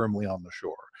foot firmly on the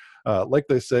shore. Like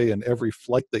they say, in every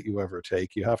flight that you ever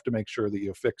take, you have to make sure that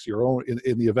you fix your own,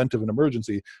 in the event of an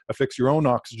emergency, affix your own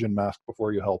oxygen mask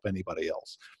before you help anybody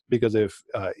else. Because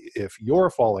if you're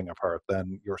falling apart,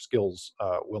 then your skills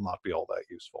will not be all that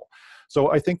useful.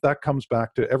 So I think that comes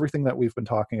back to everything that we've been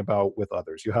talking about with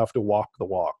others. You have to walk the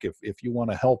walk. If you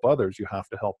want to help others, you have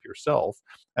to help yourself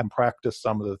and practice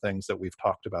some of the things that we've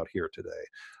talked about here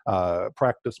today.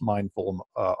 Practice mindful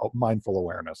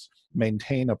awareness,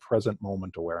 maintain a present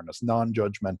moment awareness,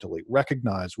 non-judgmentally,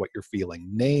 recognize what you're feeling,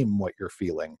 name what you're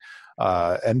feeling,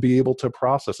 and be able to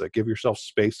process it. Give yourself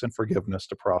space and forgiveness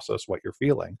to process what you're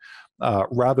feeling,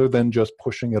 rather than just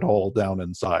pushing it all down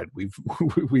inside.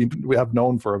 we have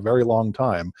known for a very long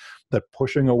time that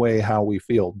pushing away how we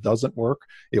feel doesn't work.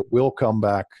 It will come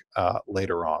back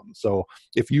later on. So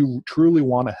if you truly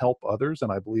want to help others,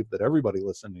 and I believe that everybody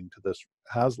listening to this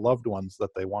has loved ones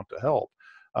that they want to help,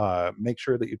 make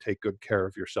sure that you take good care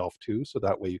of yourself too, so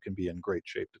that way you can be in great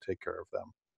shape to take care of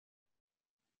them.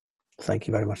 Thank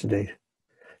you very much indeed.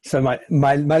 So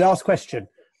my last question,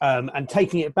 and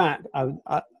taking it back,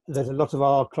 there's a lot of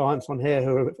our clients on here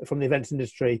who are from the events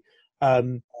industry,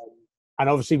 and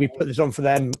obviously we put this on for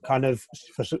them kind of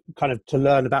to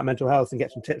learn about mental health and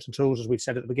get some tips and tools, as we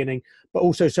said at the beginning, but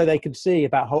also so they can see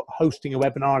about hosting a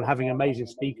webinar and having amazing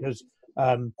speakers.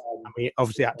 And we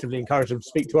obviously actively encourage them to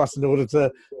speak to us in order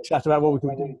to chat about what we can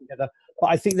be doing together. But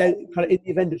I think that kind of in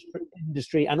the event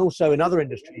industry and also in other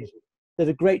industries, there's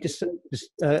a great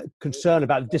concern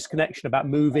about disconnection, about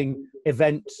moving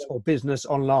events or business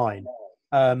online.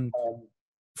 From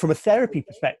a therapy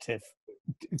perspective,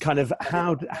 kind of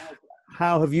how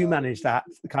have you managed that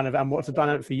kind of, and what's the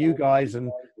dynamic for you guys,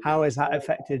 and how has that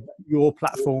affected your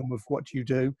platform of what you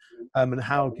do, and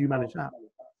how do you manage that?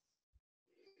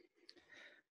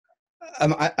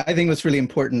 I think what's really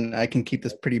important, I can keep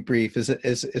this pretty brief,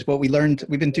 is what we learned.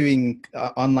 We've been doing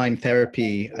online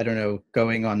therapy, I don't know,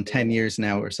 going on 10 years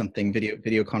now or something,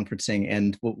 video conferencing.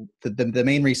 And the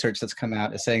main research that's come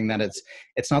out is saying that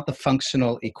it's not the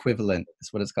functional equivalent,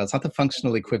 is what it's called. It's not the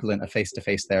functional equivalent of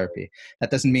face-to-face therapy.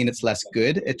 That doesn't mean it's less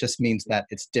good. It just means that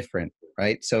it's different,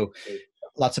 right? So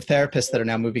lots of therapists that are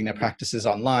now moving their practices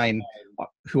online,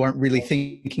 who aren't really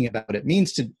thinking about what it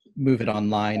means to move it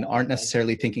online, aren't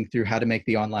necessarily thinking through how to make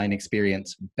the online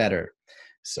experience better.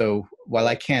 So while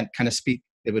I can't kind of speak,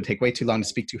 it would take way too long to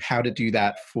speak to how to do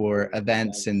that for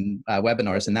events and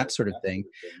webinars and that sort of thing.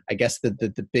 I guess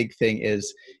the big thing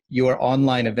is your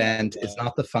online event is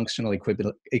not the functional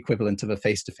equivalent of a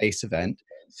face-to-face event.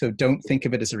 So don't think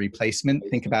of it as a replacement.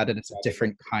 Think about it as a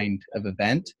different kind of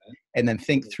event, and then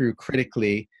think through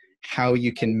critically how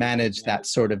you can manage that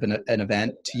sort of an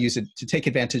event to use it to take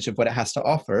advantage of what it has to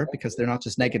offer, because they're not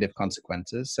just negative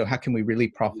consequences. So how can we really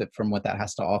profit from what that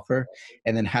has to offer?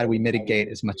 And then how do we mitigate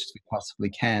as much as we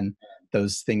possibly can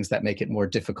those things that make it more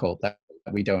difficult that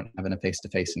we don't have in a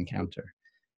face-to-face encounter?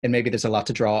 And maybe there's a lot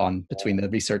to draw on between the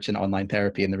research in online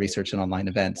therapy and the research in online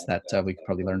events that we could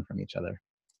probably learn from each other.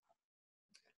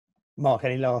 Mark,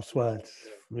 any last words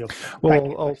from your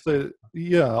Well,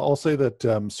 I'll say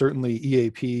that certainly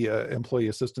EAP, employee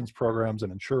assistance programs,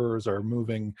 and insurers are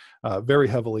moving very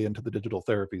heavily into the digital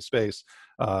therapy space,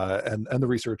 and the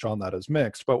research on that is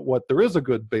mixed. But what there is a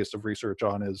good base of research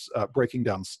on is breaking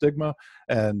down stigma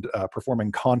and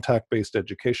performing contact-based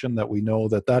education. That we know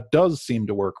that does seem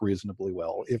to work reasonably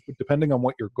well. If depending on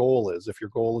what your goal is, if your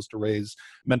goal is to raise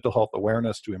mental health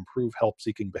awareness, to improve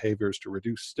help-seeking behaviors, to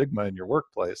reduce stigma in your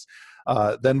workplace,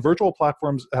 then virtual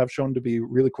platforms have shown to be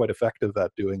really quite effective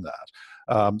at doing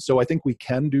that. So I think we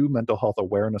can do mental health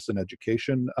awareness and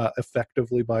education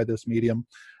effectively by this medium.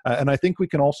 And I think we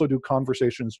can also do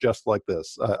conversations just like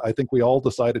this. I think we all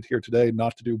decided here today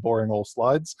not to do boring old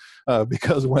slides,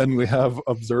 because when we have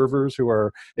observers who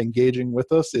are engaging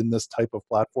with us in this type of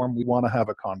platform, we want to have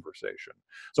a conversation.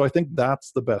 So I think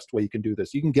that's the best way you can do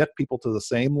this. You can get people to the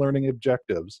same learning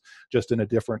objectives, just in a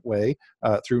different way,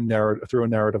 through a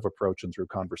narrative approach and through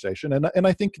conversation. And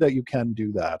I think that you can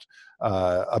do that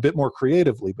a bit more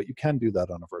creatively, but you can do that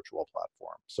on a virtual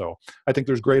platform. So I think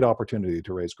there's great opportunity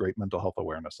to raise great mental health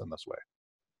awareness in this way.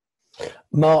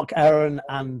 Mark, Aaron,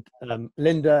 and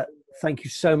Linda, thank you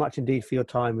so much indeed for your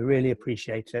time. We really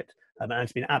appreciate it, and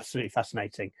it's been absolutely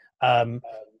fascinating.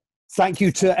 Thank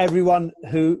you to everyone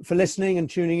for listening and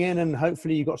tuning in, and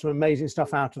hopefully you got some amazing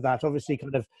stuff out of that. Obviously,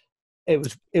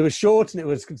 it was short and it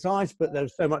was concise, but there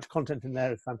was so much content in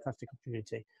there. It's a fantastic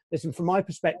opportunity. Listen, from my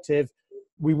perspective,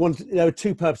 there were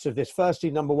two purposes of this.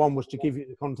 Firstly, number one was to give you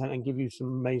the content and give you some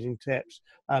amazing tips,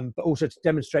 but also to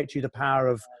demonstrate to you the power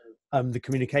of the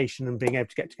communication and being able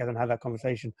to get together and have that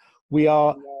conversation. We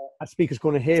are at Speakers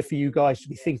Corner here for you guys to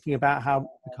be thinking about how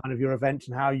kind of your events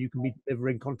and how you can be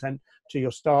delivering content to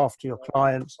your staff, to your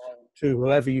clients, to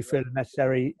whoever you feel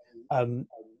necessary.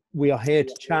 We are here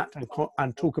to chat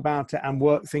and talk about it and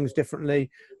work things differently,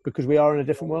 because we are in a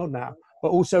different world now. But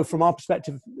also from our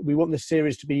perspective, we want this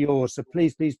series to be yours. So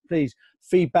please, please, please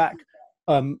feedback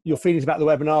your feelings about the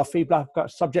webinar, feedback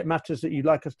about subject matters that you'd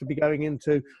like us to be going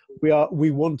into.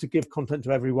 We want to give content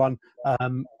to everyone.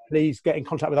 Please get in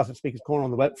contact with us at Speakers Corner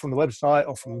from the website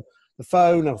or from the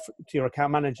phone or to your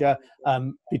account manager.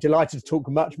 Be delighted to talk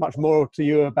much, much more to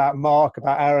you about Mark,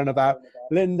 about Aaron, about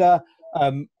Linda,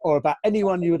 or about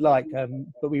anyone you would like.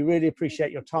 But we really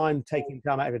appreciate your time, taking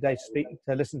time out of your day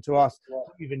to listen to us.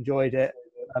 Hope you've enjoyed it,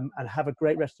 and have a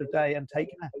great rest of the day and take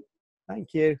care.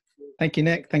 Thank you. Thank you,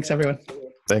 Nick. Thanks, everyone.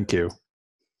 Thank you.